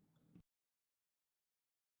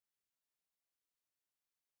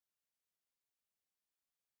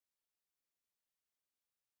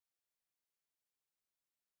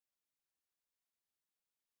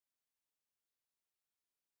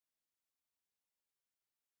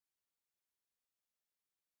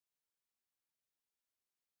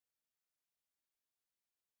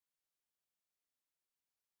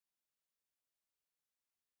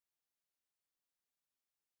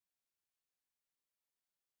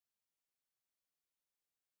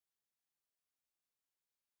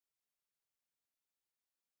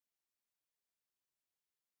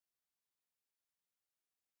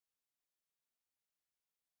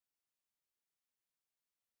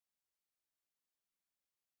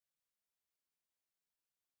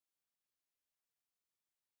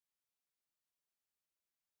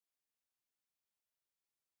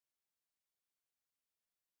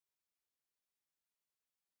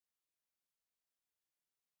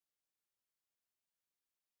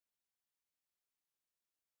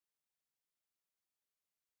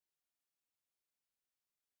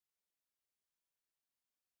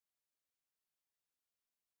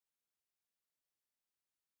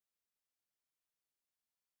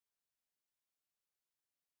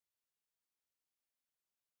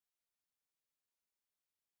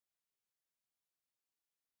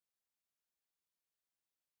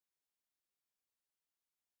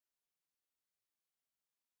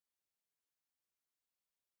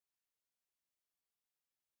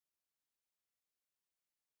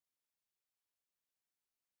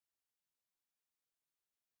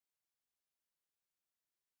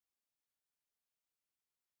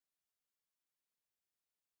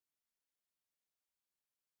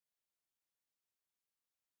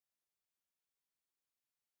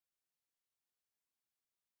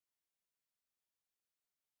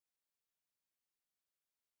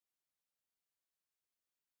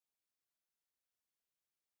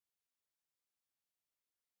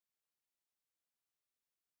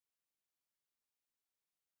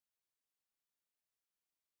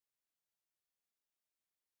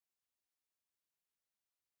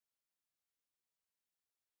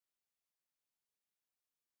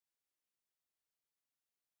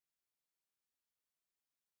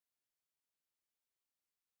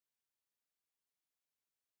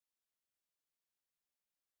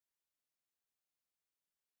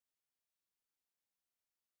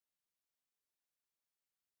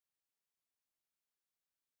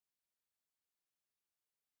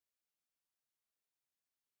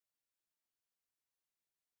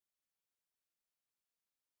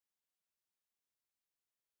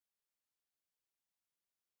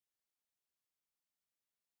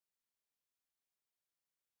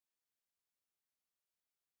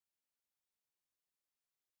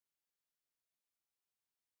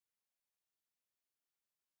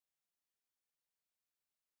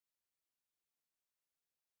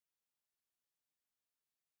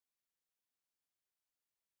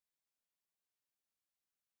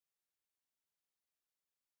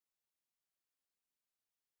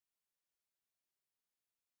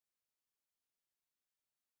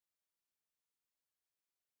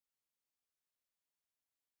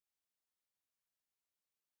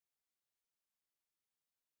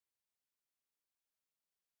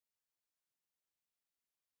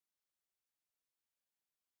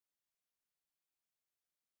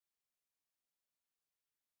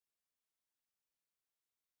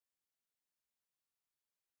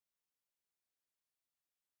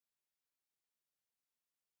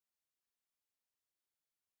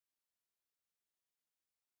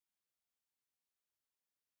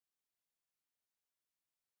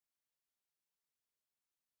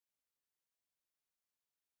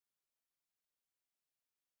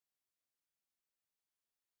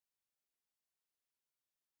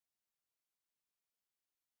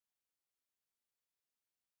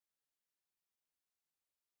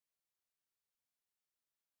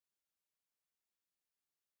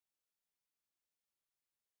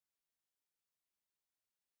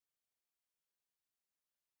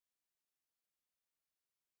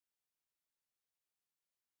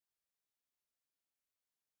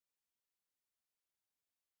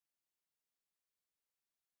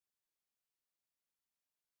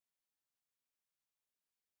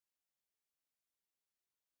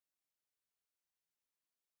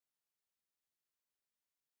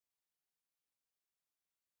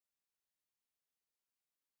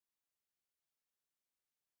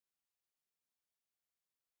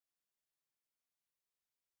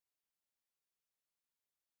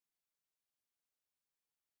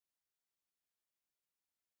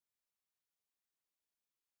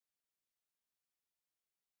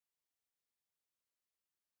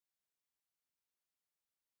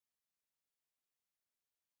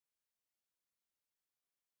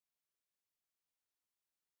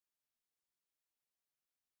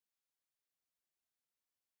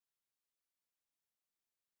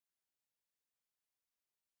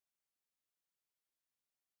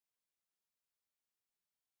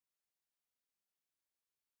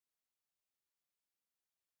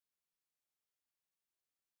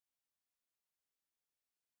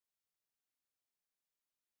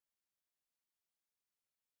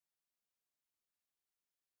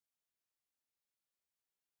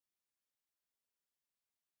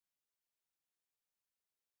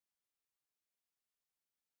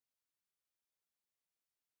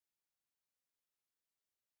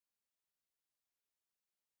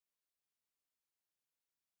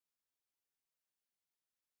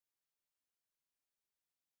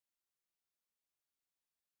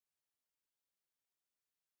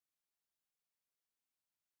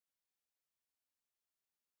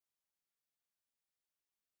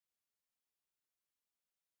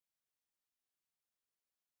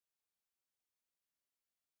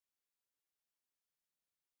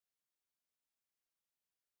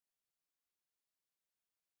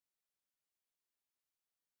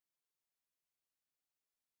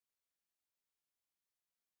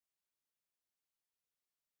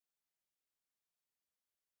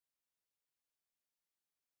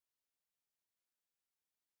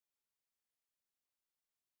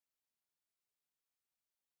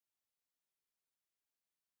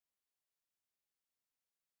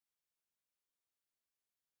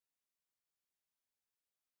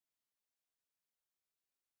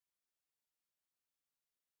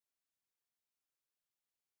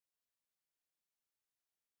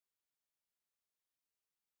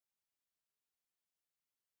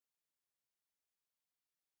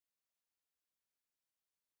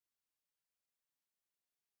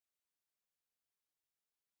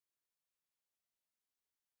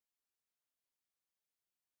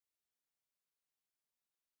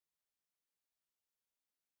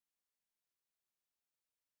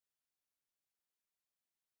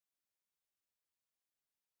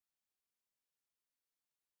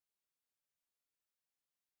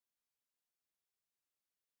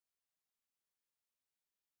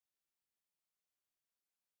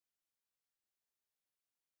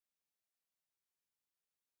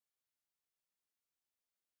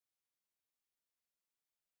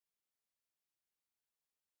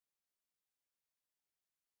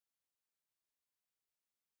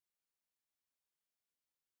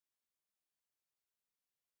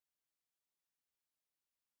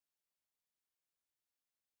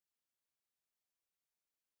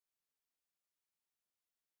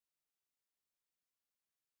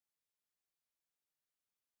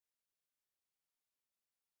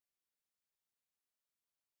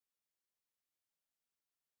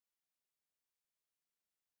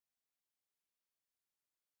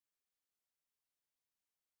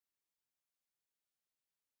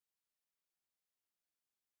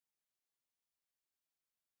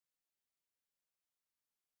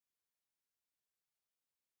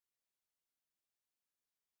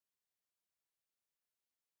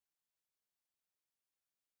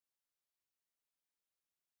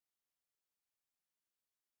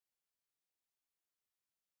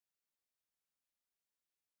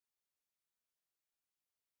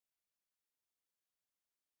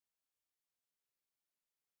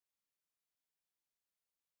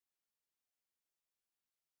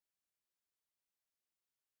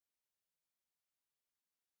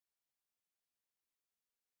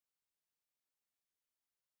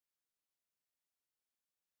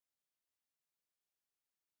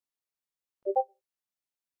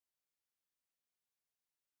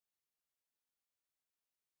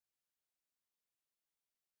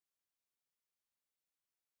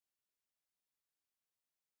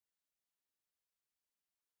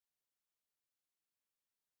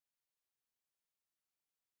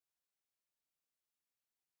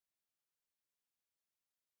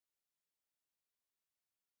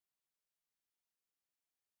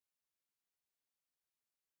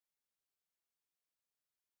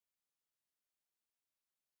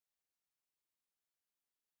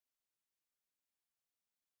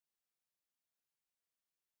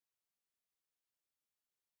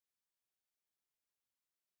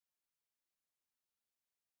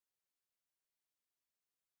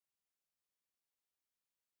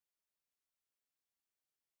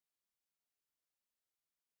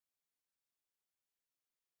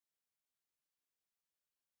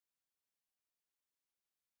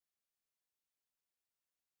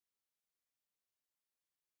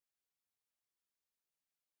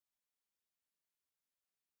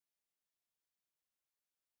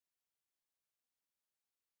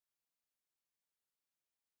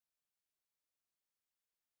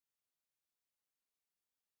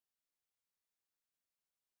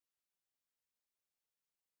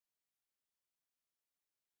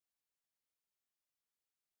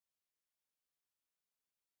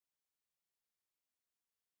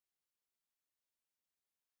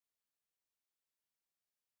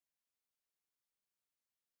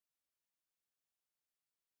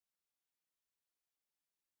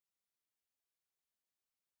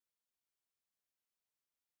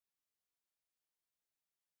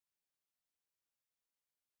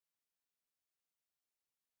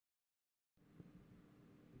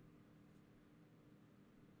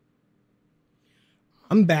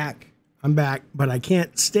 I'm back. I'm back, but I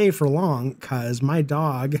can't stay for long because my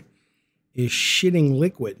dog is shitting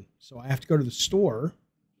liquid. So I have to go to the store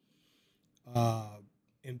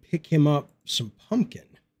and pick him up some pumpkin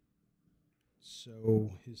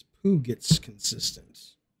so his poo gets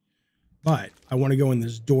consistent. But I want to go in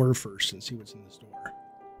this door first and see what's in this door.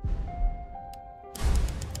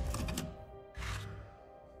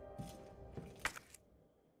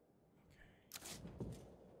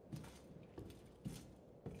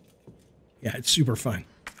 Yeah, it's super fun.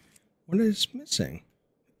 What is missing?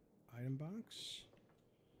 Item box.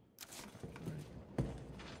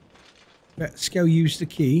 Scout used the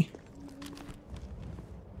key.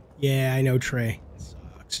 Yeah, I know, Trey. It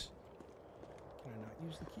sucks. Can I not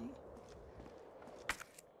use the key?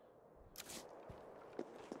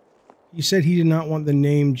 He said he did not want the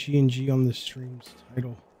name G&G on the stream's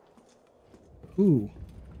title. Who?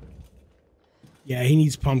 Yeah, he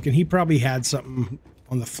needs pumpkin. He probably had something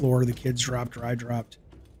on the floor the kids dropped or I dropped.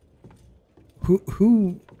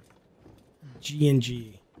 Who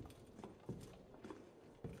G&G?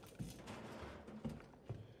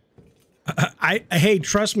 Hey,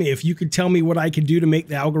 trust me, if you could tell me what I could do to make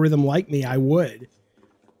the algorithm like me, I would.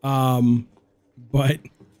 But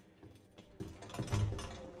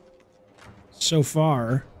so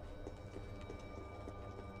far,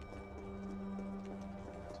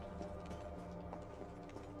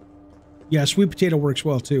 yeah, sweet potato works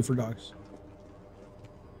well too for dogs.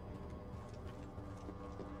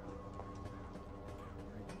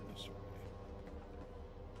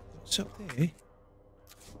 What's up there?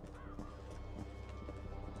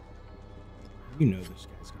 You know this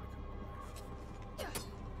guy's gonna come to life.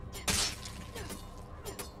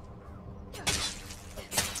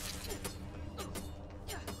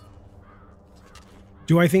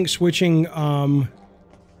 Do I think switching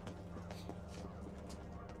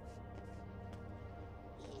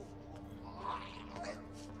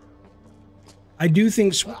I do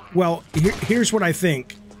think, well, here's what I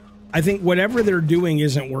think. I think whatever they're doing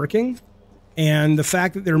isn't working. And the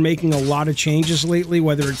fact that they're making a lot of changes lately,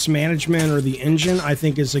 whether it's management or the engine, I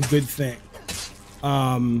think is a good thing.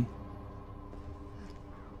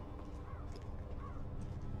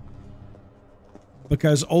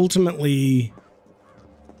 Because ultimately,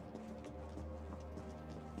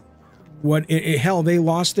 hell, they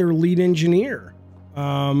lost their lead engineer.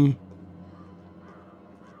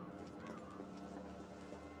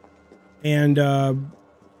 And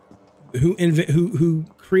who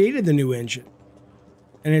created the new engine,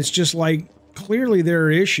 and it's just like clearly there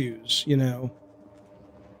are issues, you know.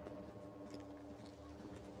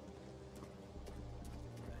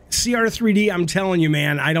 CR3D, I'm telling you,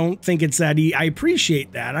 man, I don't think it's that I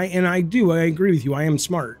appreciate that, I agree with you. I am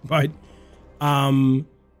smart, but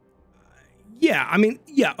yeah, I mean,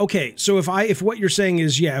 yeah, okay. So if what you're saying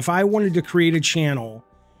is, yeah, if I wanted to create a channel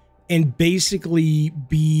and basically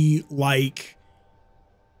be like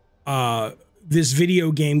this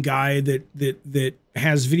video game guy that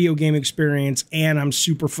has video game experience and I'm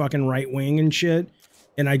super fucking right wing and shit,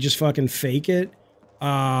 and I just fucking fake it,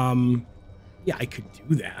 yeah, I could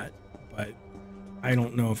do that, but I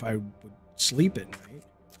don't know if I would sleep at night.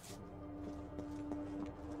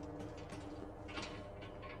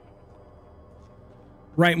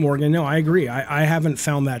 Right, Morgan. No, I agree. I haven't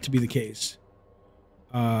found that to be the case.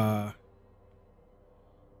 Okay.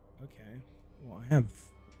 Well, I have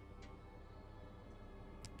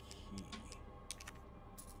key.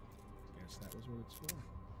 Guess that was what it's for.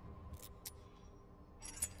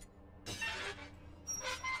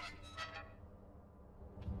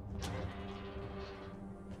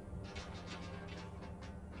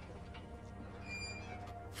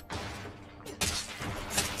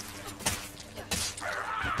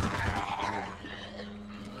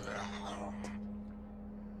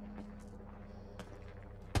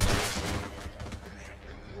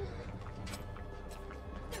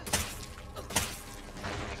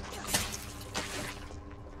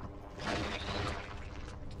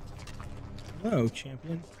 Hello,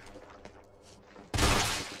 champion.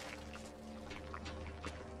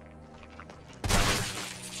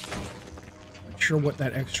 Not sure what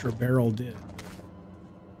that extra barrel did.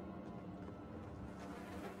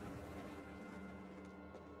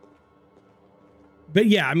 But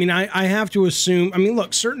yeah, I mean, I have to assume, I mean,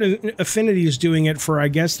 look, certain Affinity is doing it for, I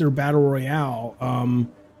guess, their Battle Royale.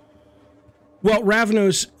 Well,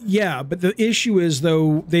 Ravnos, yeah, but the issue is,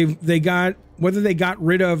 though, they got, whether they got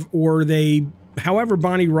rid of or they, however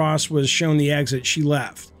Bonnie Ross was shown the exit, she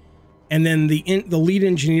left. And then the lead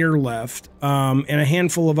engineer left, and a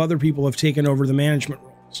handful of other people have taken over the management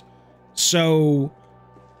roles. So,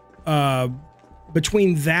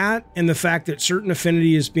 between that and the fact that certain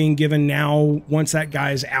affinity is being given now, once that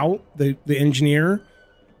guy's out, the engineer,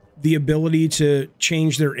 the ability to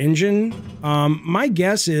change their engine. My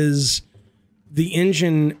guess is the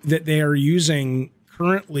engine that they are using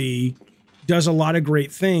currently does a lot of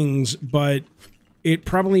great things, but it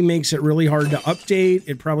probably makes it really hard to update.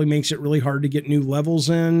 It probably makes it really hard to get new levels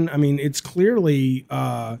in. I mean, it's clearly,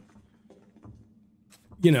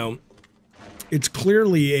 you know, it's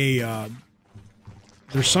clearly a,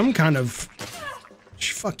 there's some kind of,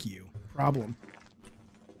 fuck you, problem.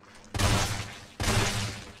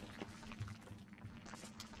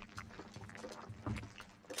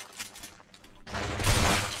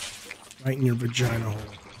 Right in your vagina hole.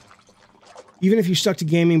 Even if you stuck to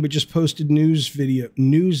gaming but just posted news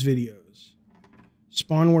videos.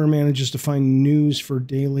 Spawnware manages to find news for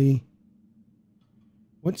daily.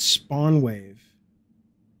 What's Spawnwave?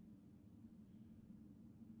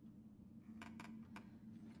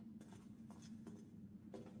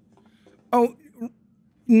 Oh,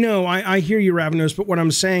 no, I hear you, Ravenos, but what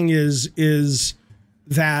I'm saying is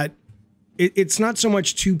that it's not so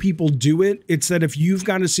much two people do it. It's that if you've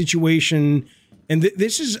got a situation, and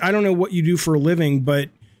this is, I don't know what you do for a living, but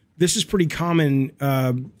this is pretty common.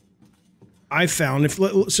 I found,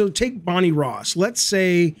 so take Bonnie Ross. Let's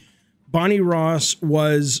say Bonnie Ross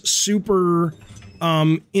was super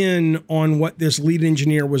in on what this lead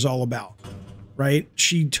engineer was all about, right?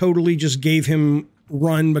 She totally just gave him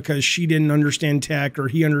run because she didn't understand tech or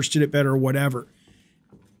he understood it better or whatever.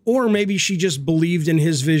 Or maybe she just believed in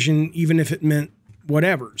his vision, even if it meant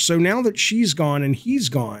whatever. So now that she's gone and he's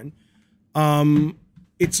gone,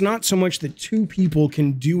 it's not so much that two people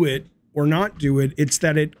can do it or not do it. It's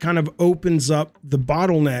that it kind of opens up the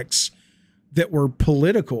bottlenecks that were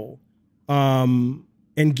political and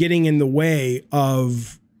getting in the way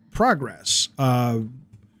of progress.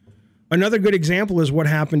 Another good example is what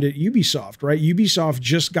happened at Ubisoft, right? Ubisoft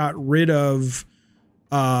just got rid of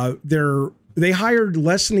they hired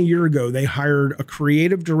less than a year ago, they hired a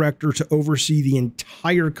creative director to oversee the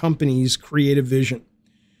entire company's creative vision,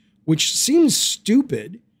 which seems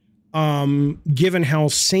stupid, given how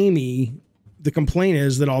samey the complaint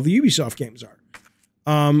is that all the Ubisoft games are.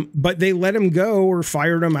 But they let him go or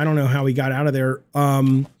fired him. I don't know how he got out of there.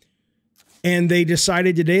 And they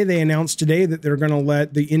decided today, they announced today that they're going to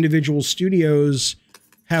let the individual studios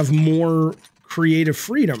have more creative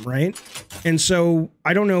freedom, right? And so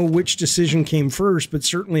I don't know which decision came first, but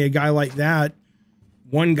certainly a guy like that,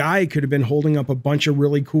 one guy could have been holding up a bunch of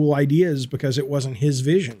really cool ideas because it wasn't his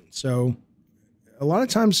vision. So a lot of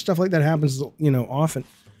times stuff like that happens, you know, often.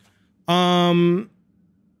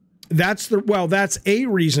 That's a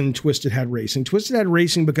reason Twisted had Racing. Twisted had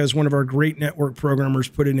Racing because one of our great network programmers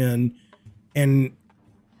put it in, and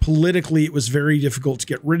politically it was very difficult to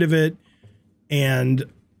get rid of it. And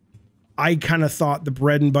I kind of thought the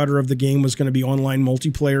bread and butter of the game was going to be online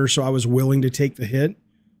multiplayer, so I was willing to take the hit.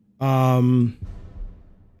 What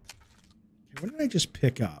did I just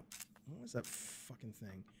pick up? What was that fucking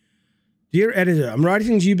thing? Dear editor, I'm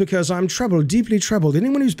writing to you because I'm troubled, deeply troubled.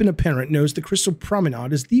 Anyone who's been a parent knows the Crystal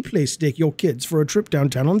Promenade is the place to take your kids for a trip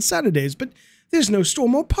downtown on Saturdays, but there's no store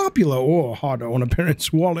more popular or harder on a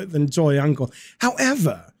parent's wallet than Toy Uncle.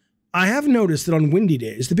 However, I have noticed that on windy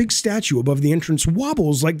days, the big statue above the entrance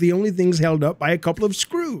wobbles like the only thing's held up by a couple of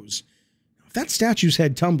screws. If that statue's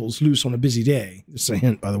head tumbles loose on a busy day, this is a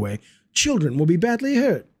hint, by the way, children will be badly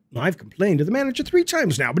hurt. I've complained to the manager 3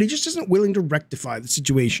 times now, but he just isn't willing to rectify the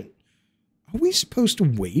situation. Are we supposed to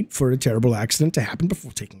wait for a terrible accident to happen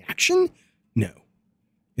before taking action? No.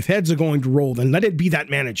 If heads are going to roll, then let it be that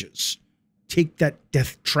manager's. Take that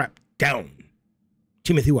death trap down.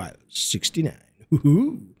 Timothy Wiles, 69.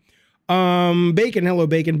 Woohoo. Bacon, hello,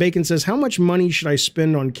 Bacon. Bacon says, how much money should I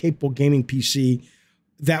spend on capable gaming PC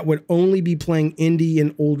that would only be playing indie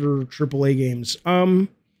and older AAA games? And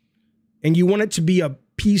you want it to be a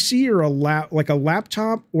PC or like a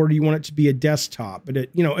laptop, or do you want it to be a desktop? But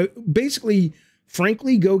basically,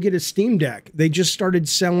 frankly, go get a Steam Deck. They just started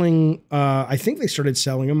selling, I think they started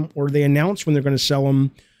selling them, or they announced when they're going to sell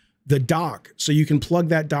them, the dock. So you can plug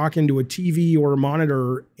that dock into a TV or a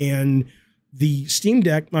monitor, and the Steam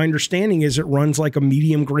Deck, my understanding is it runs like a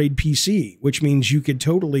medium grade PC, which means you could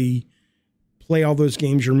totally play all those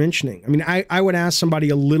games you're mentioning. I mean, I would ask somebody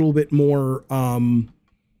a little bit more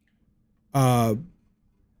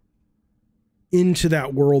into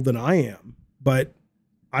that world than I am, but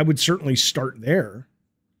I would certainly start there.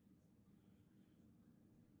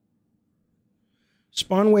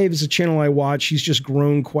 Spawnwave is a channel I watch. He's just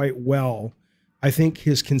grown quite well. I think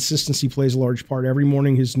his consistency plays a large part. Every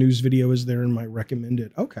morning his news video is there in my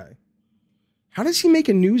recommended. Okay. How does he make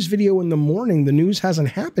a news video in the morning? The news hasn't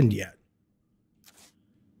happened yet.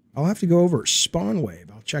 I'll have to go over Spawn Wave.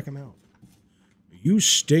 I'll check him out. You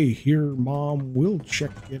stay here, Mom. We'll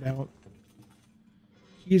check it out.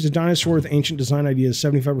 He's a dinosaur with ancient design ideas.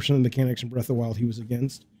 75% of the mechanics in Breath of the Wild he was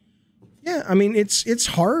against. Yeah, I mean, it's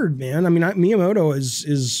hard, man. I mean, Miyamoto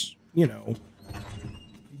is you know,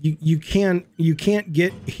 you can't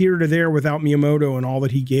get here to there without Miyamoto and all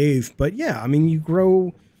that he gave. But yeah, I mean, you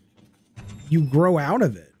grow out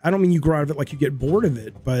of it. I don't mean you grow out of it like you get bored of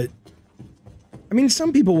it, but I mean,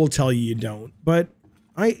 some people will tell you don't. But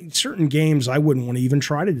certain games I wouldn't want to even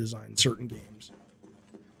try to design certain games.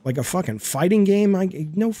 Like a fucking fighting game,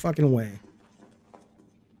 no fucking way.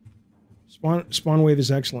 Spawn Wave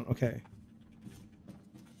is excellent. Okay.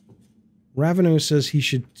 Raveno says he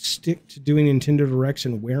should stick to doing Nintendo Directs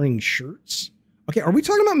and wearing shirts. Okay, are we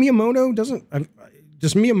talking about Miyamoto?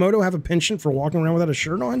 Does Miyamoto have a penchant for walking around without a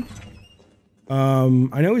shirt on?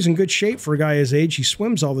 I know he's in good shape for a guy his age. He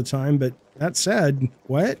swims all the time, but that said,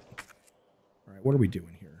 what? All right, what are we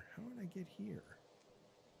doing here? How did I get here?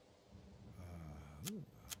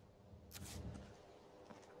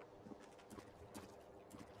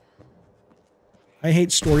 I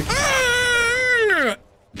hate story.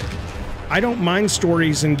 I don't mind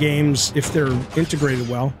stories in games if they're integrated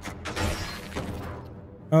well.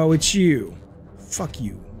 Oh, it's you. Fuck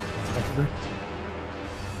you, motherfucker.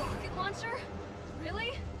 Rocket launcher?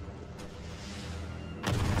 Really?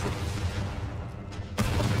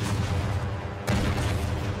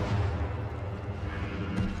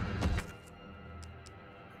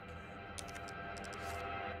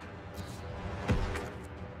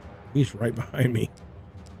 He's right behind me.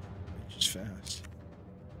 Just fast.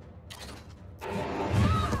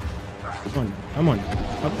 Come on, come on.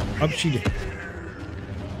 Up she did.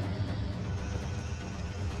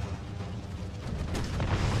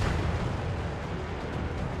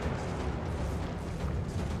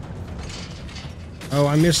 Oh,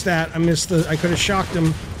 I missed that. I could have shocked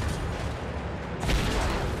him.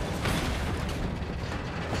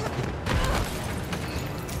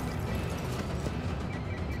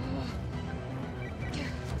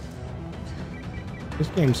 This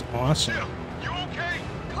game's awesome. You okay?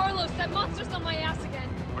 Carlos, that monster's on my ass again.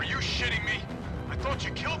 Are you shitting me? I thought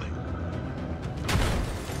you killed it.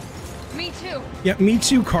 Me too. Yeah, me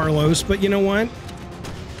too, Carlos, but you know what?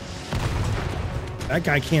 That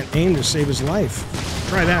guy can't aim to save his life.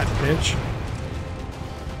 Try that, bitch.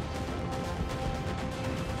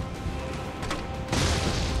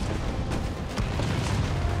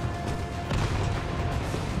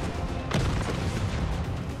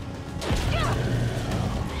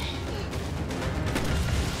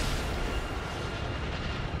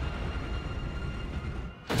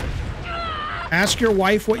 Ask your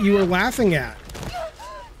wife what you were laughing at.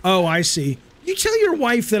 Oh, I see. You tell your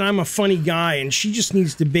wife that I'm a funny guy and she just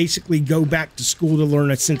needs to basically go back to school to learn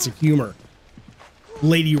a sense of humor.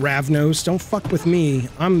 Lady Ravnos, don't fuck with me.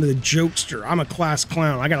 I'm the jokester. I'm a class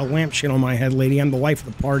clown. I got a lampshade on my head, lady. I'm the life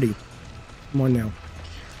of the party. Come on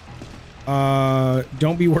now.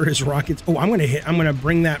 Don't be where his rockets... Oh, I'm gonna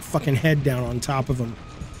bring that fucking head down on top of him.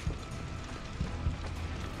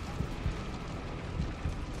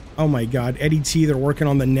 Oh my god, Eddie T, they're working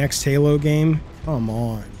on the next Halo game? Come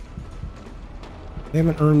on. They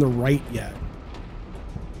haven't earned the right yet.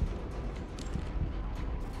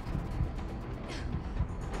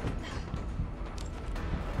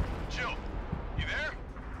 Jill, you there?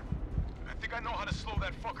 I think I know how to slow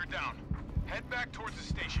that fucker down. Head back towards the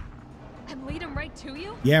station. And lead him right to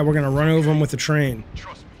you? Yeah, we're gonna run over him with the train.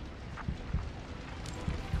 Trust me.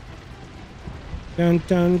 Dun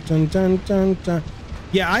dun dun dun dun dun.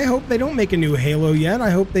 Yeah, I hope they don't make a new Halo yet. I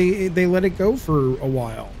hope they let it go for a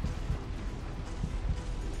while.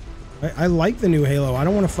 I like the new Halo. I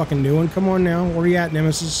don't want a fucking new one. Come on now. Where are you at,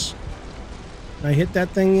 Nemesis? Can I hit that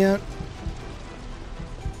thing yet?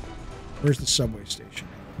 Where's the subway station?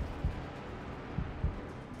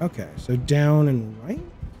 Okay, so down and right?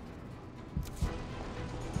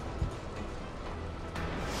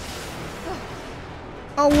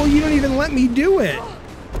 Oh, well, you don't even let me do it.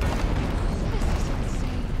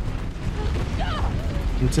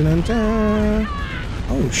 Dun, dun, dun.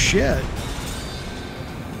 Oh, shit.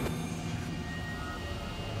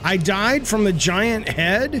 I died from the giant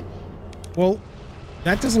head? Well,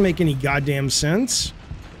 that doesn't make any goddamn sense.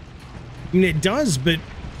 I mean, it does, but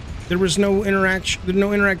there was no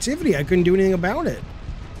interactivity. I couldn't do anything about it.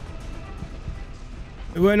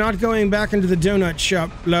 We're not going back into the donut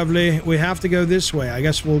shop, lovely. We have to go this way. I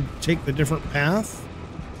guess we'll take the different path.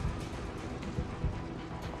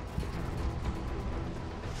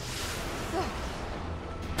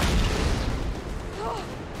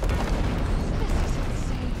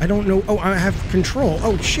 I don't know. Oh, I have control.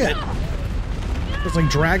 Oh, shit. It's like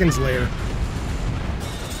Dragon's Lair.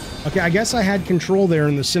 Okay, I guess I had control there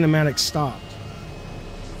and the cinematic stopped.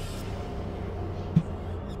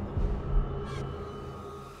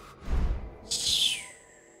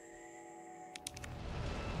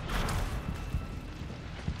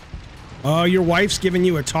 Oh, your wife's giving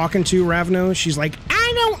you a talking to, Ravno? She's like,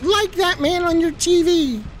 I don't like that man on your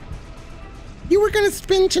TV. You were gonna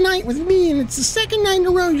spend tonight with me, and it's the second night in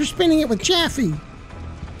a row you're spending it with Chaffee.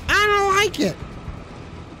 I don't like it.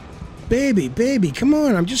 Baby, come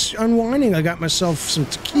on. I'm just unwinding. I got myself some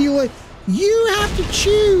tequila. You have to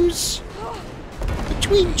choose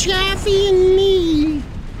between Chaffee and me.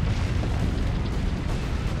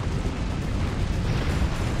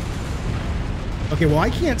 Okay, well, I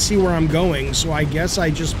can't see where I'm going, so I guess I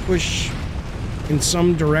just push in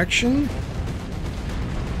some direction.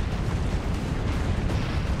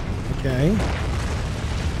 Okay.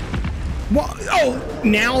 Well, oh,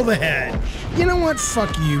 now the head. You know what?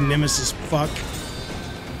 Fuck you, Nemesis fuck.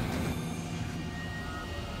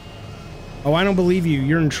 Oh, I don't believe you.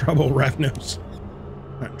 You're in trouble, Ravnos.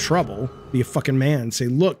 Not in trouble. Be a fucking man. Say,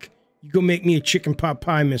 look, you go make me a chicken pot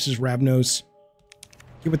pie, Mrs. Ravnos.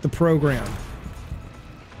 Get with the program.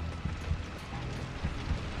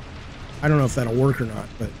 I don't know if that'll work or not,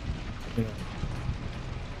 but, you know.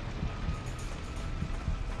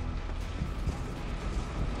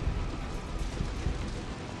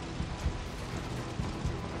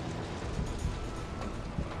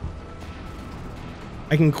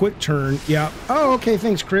 I can quick turn. Yeah. Oh, okay.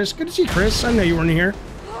 Thanks, Chris. Good to see Chris. I know you weren't here.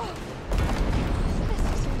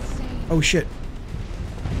 Oh, shit.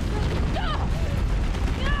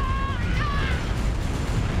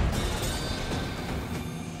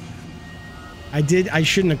 I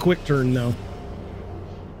shouldn't have quick turned, though.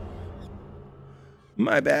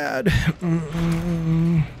 My bad.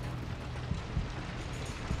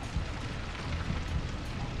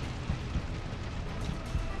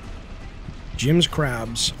 Jim's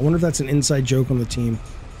Crabs. I wonder if that's an inside joke on the team.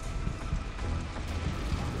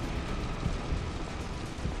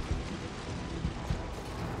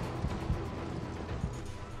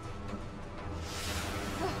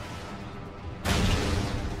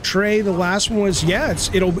 Trey, the last one was, yeah,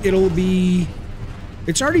 it'll be,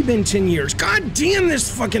 it's already been 10 years. God damn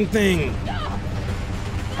this fucking thing.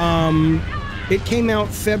 It came out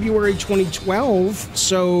February 2012,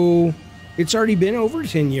 so it's already been over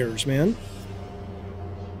 10 years, man.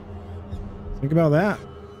 Think about that.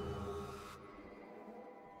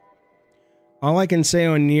 All I can say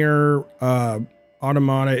on Nier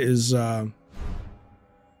Automata is, and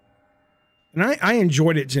I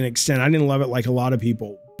enjoyed it to an extent. I didn't love it like a lot of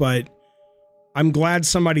people, but I'm glad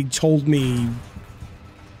somebody told me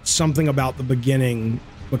something about the beginning,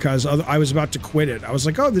 because I was about to quit it. I was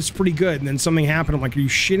like, oh, this is pretty good. And then something happened. I'm like, are you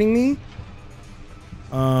shitting me?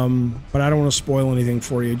 But I don't want to spoil anything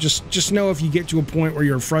for you. Just know if you get to a point where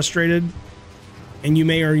you're frustrated, and you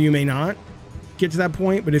may or you may not get to that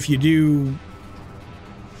point, but if you do,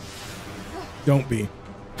 don't be.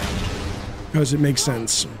 Because it makes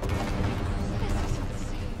sense.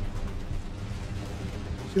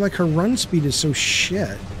 See, like, her run speed is so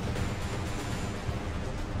shit.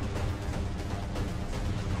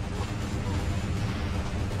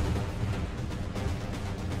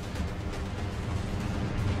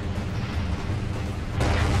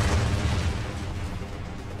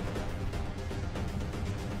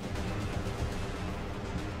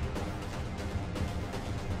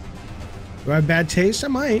 Do I have bad taste? I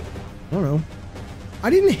might. I don't know. I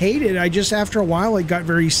didn't hate it. I just, after a while, it got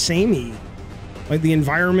very samey. Like the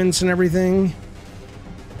environments and everything.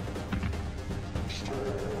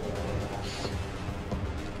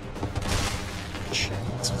 It's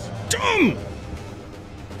dumb!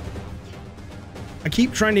 I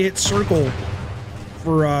keep trying to hit circle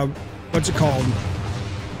for, what's it called?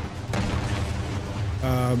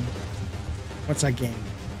 What's that game?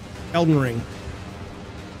 Elden Ring.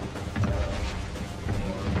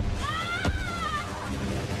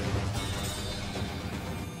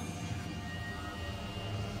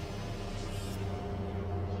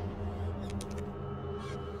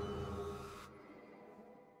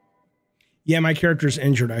 Yeah, my character's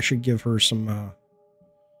injured. I should give her some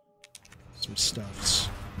stuffs.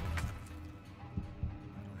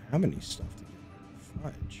 I don't have any stuff to give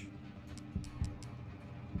her. Fudge.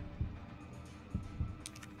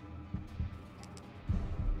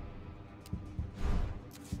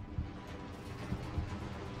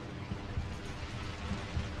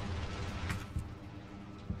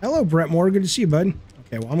 Hello, Brett Moore. Good to see you, bud.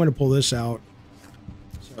 Okay, well, I'm going to pull this out,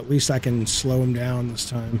 so at least I can slow him down this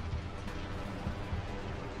time.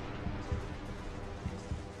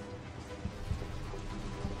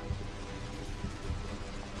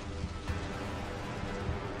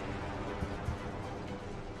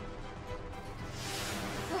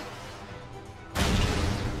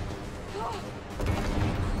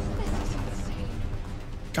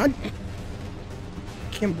 God. I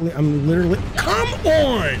can't believe I'm literally... Come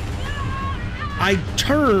on! I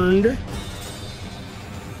turned...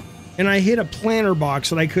 and I hit a planter box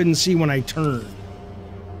that I couldn't see when I turned.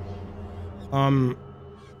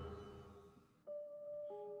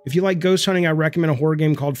 If you like ghost hunting, I recommend a horror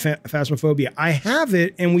game called Phasmophobia. I have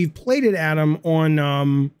it, and we've played it, Adam,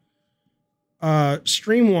 on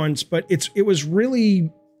stream once, but it was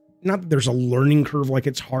really... not that there's a learning curve, like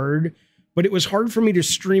it's hard, but it was hard for me to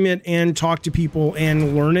stream it and talk to people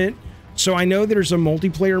and learn it. So I know there's a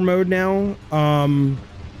multiplayer mode now.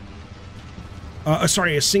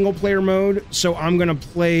 Sorry, a single player mode. So I'm going to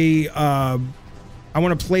play, I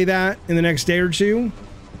want to play that in the next day or two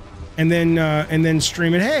and then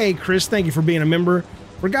stream it. Hey, Chris, thank you for being a member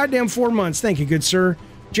for goddamn 4 months. Thank you, good sir.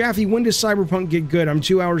 Jaffe, when does Cyberpunk get good? I'm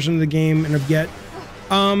 2 hours into the game and I've get,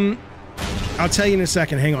 I'll tell you in a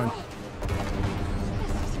second. Hang on.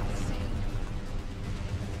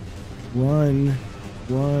 Run,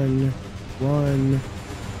 run, run.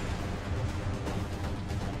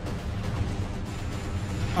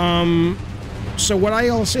 So what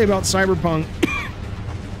I'll say about Cyberpunk,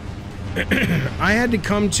 I had to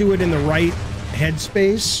come to it in the right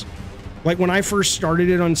headspace. Like when I first started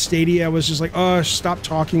it on Stadia, I was just like, oh, stop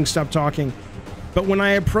talking, stop talking. But when I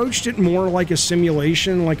approached it more like a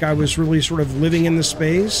simulation, like I was really sort of living in the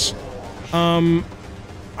space,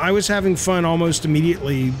 I was having fun almost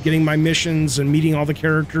immediately, getting my missions and meeting all the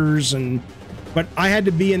characters, but I had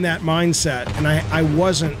to be in that mindset, and I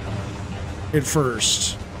wasn't at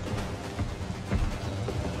first.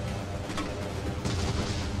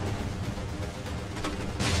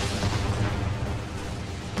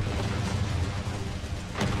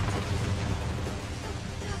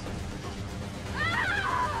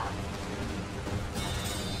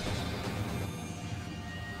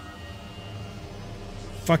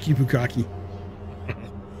 Fuck you, Bukaki.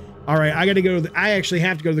 All right, I got to go. I actually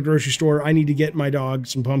have to go to the grocery store. I need to get my dog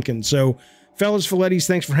some pumpkins. So, fellas, Filettis,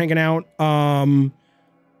 thanks for hanging out.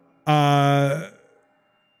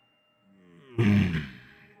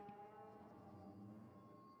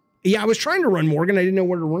 Yeah, I was trying to run Morgan. I didn't know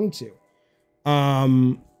where to run to.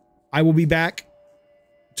 I will be back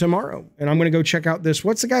tomorrow, and I'm going to go check out this.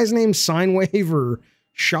 What's the guy's name? Sinewave or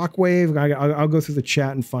Shockwave? I'll go through the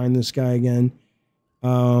chat and find this guy again.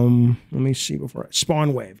 Let me see before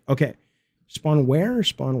Spawn Wave. Okay. Spawn where? Or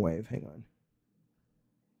Spawn Wave. Hang on.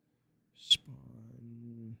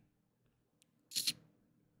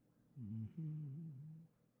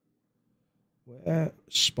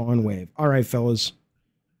 Spawn Wave. All right, fellas.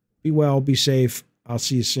 Be well, be safe. I'll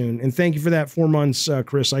see you soon. And thank you for that 4 months,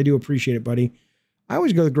 Chris. I do appreciate it, buddy. I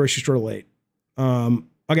always go to the grocery store late.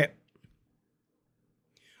 Okay.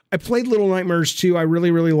 I played Little Nightmares 2. I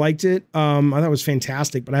really, really liked it. I thought it was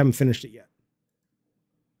fantastic, but I haven't finished it yet.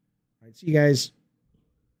 All right, see you guys.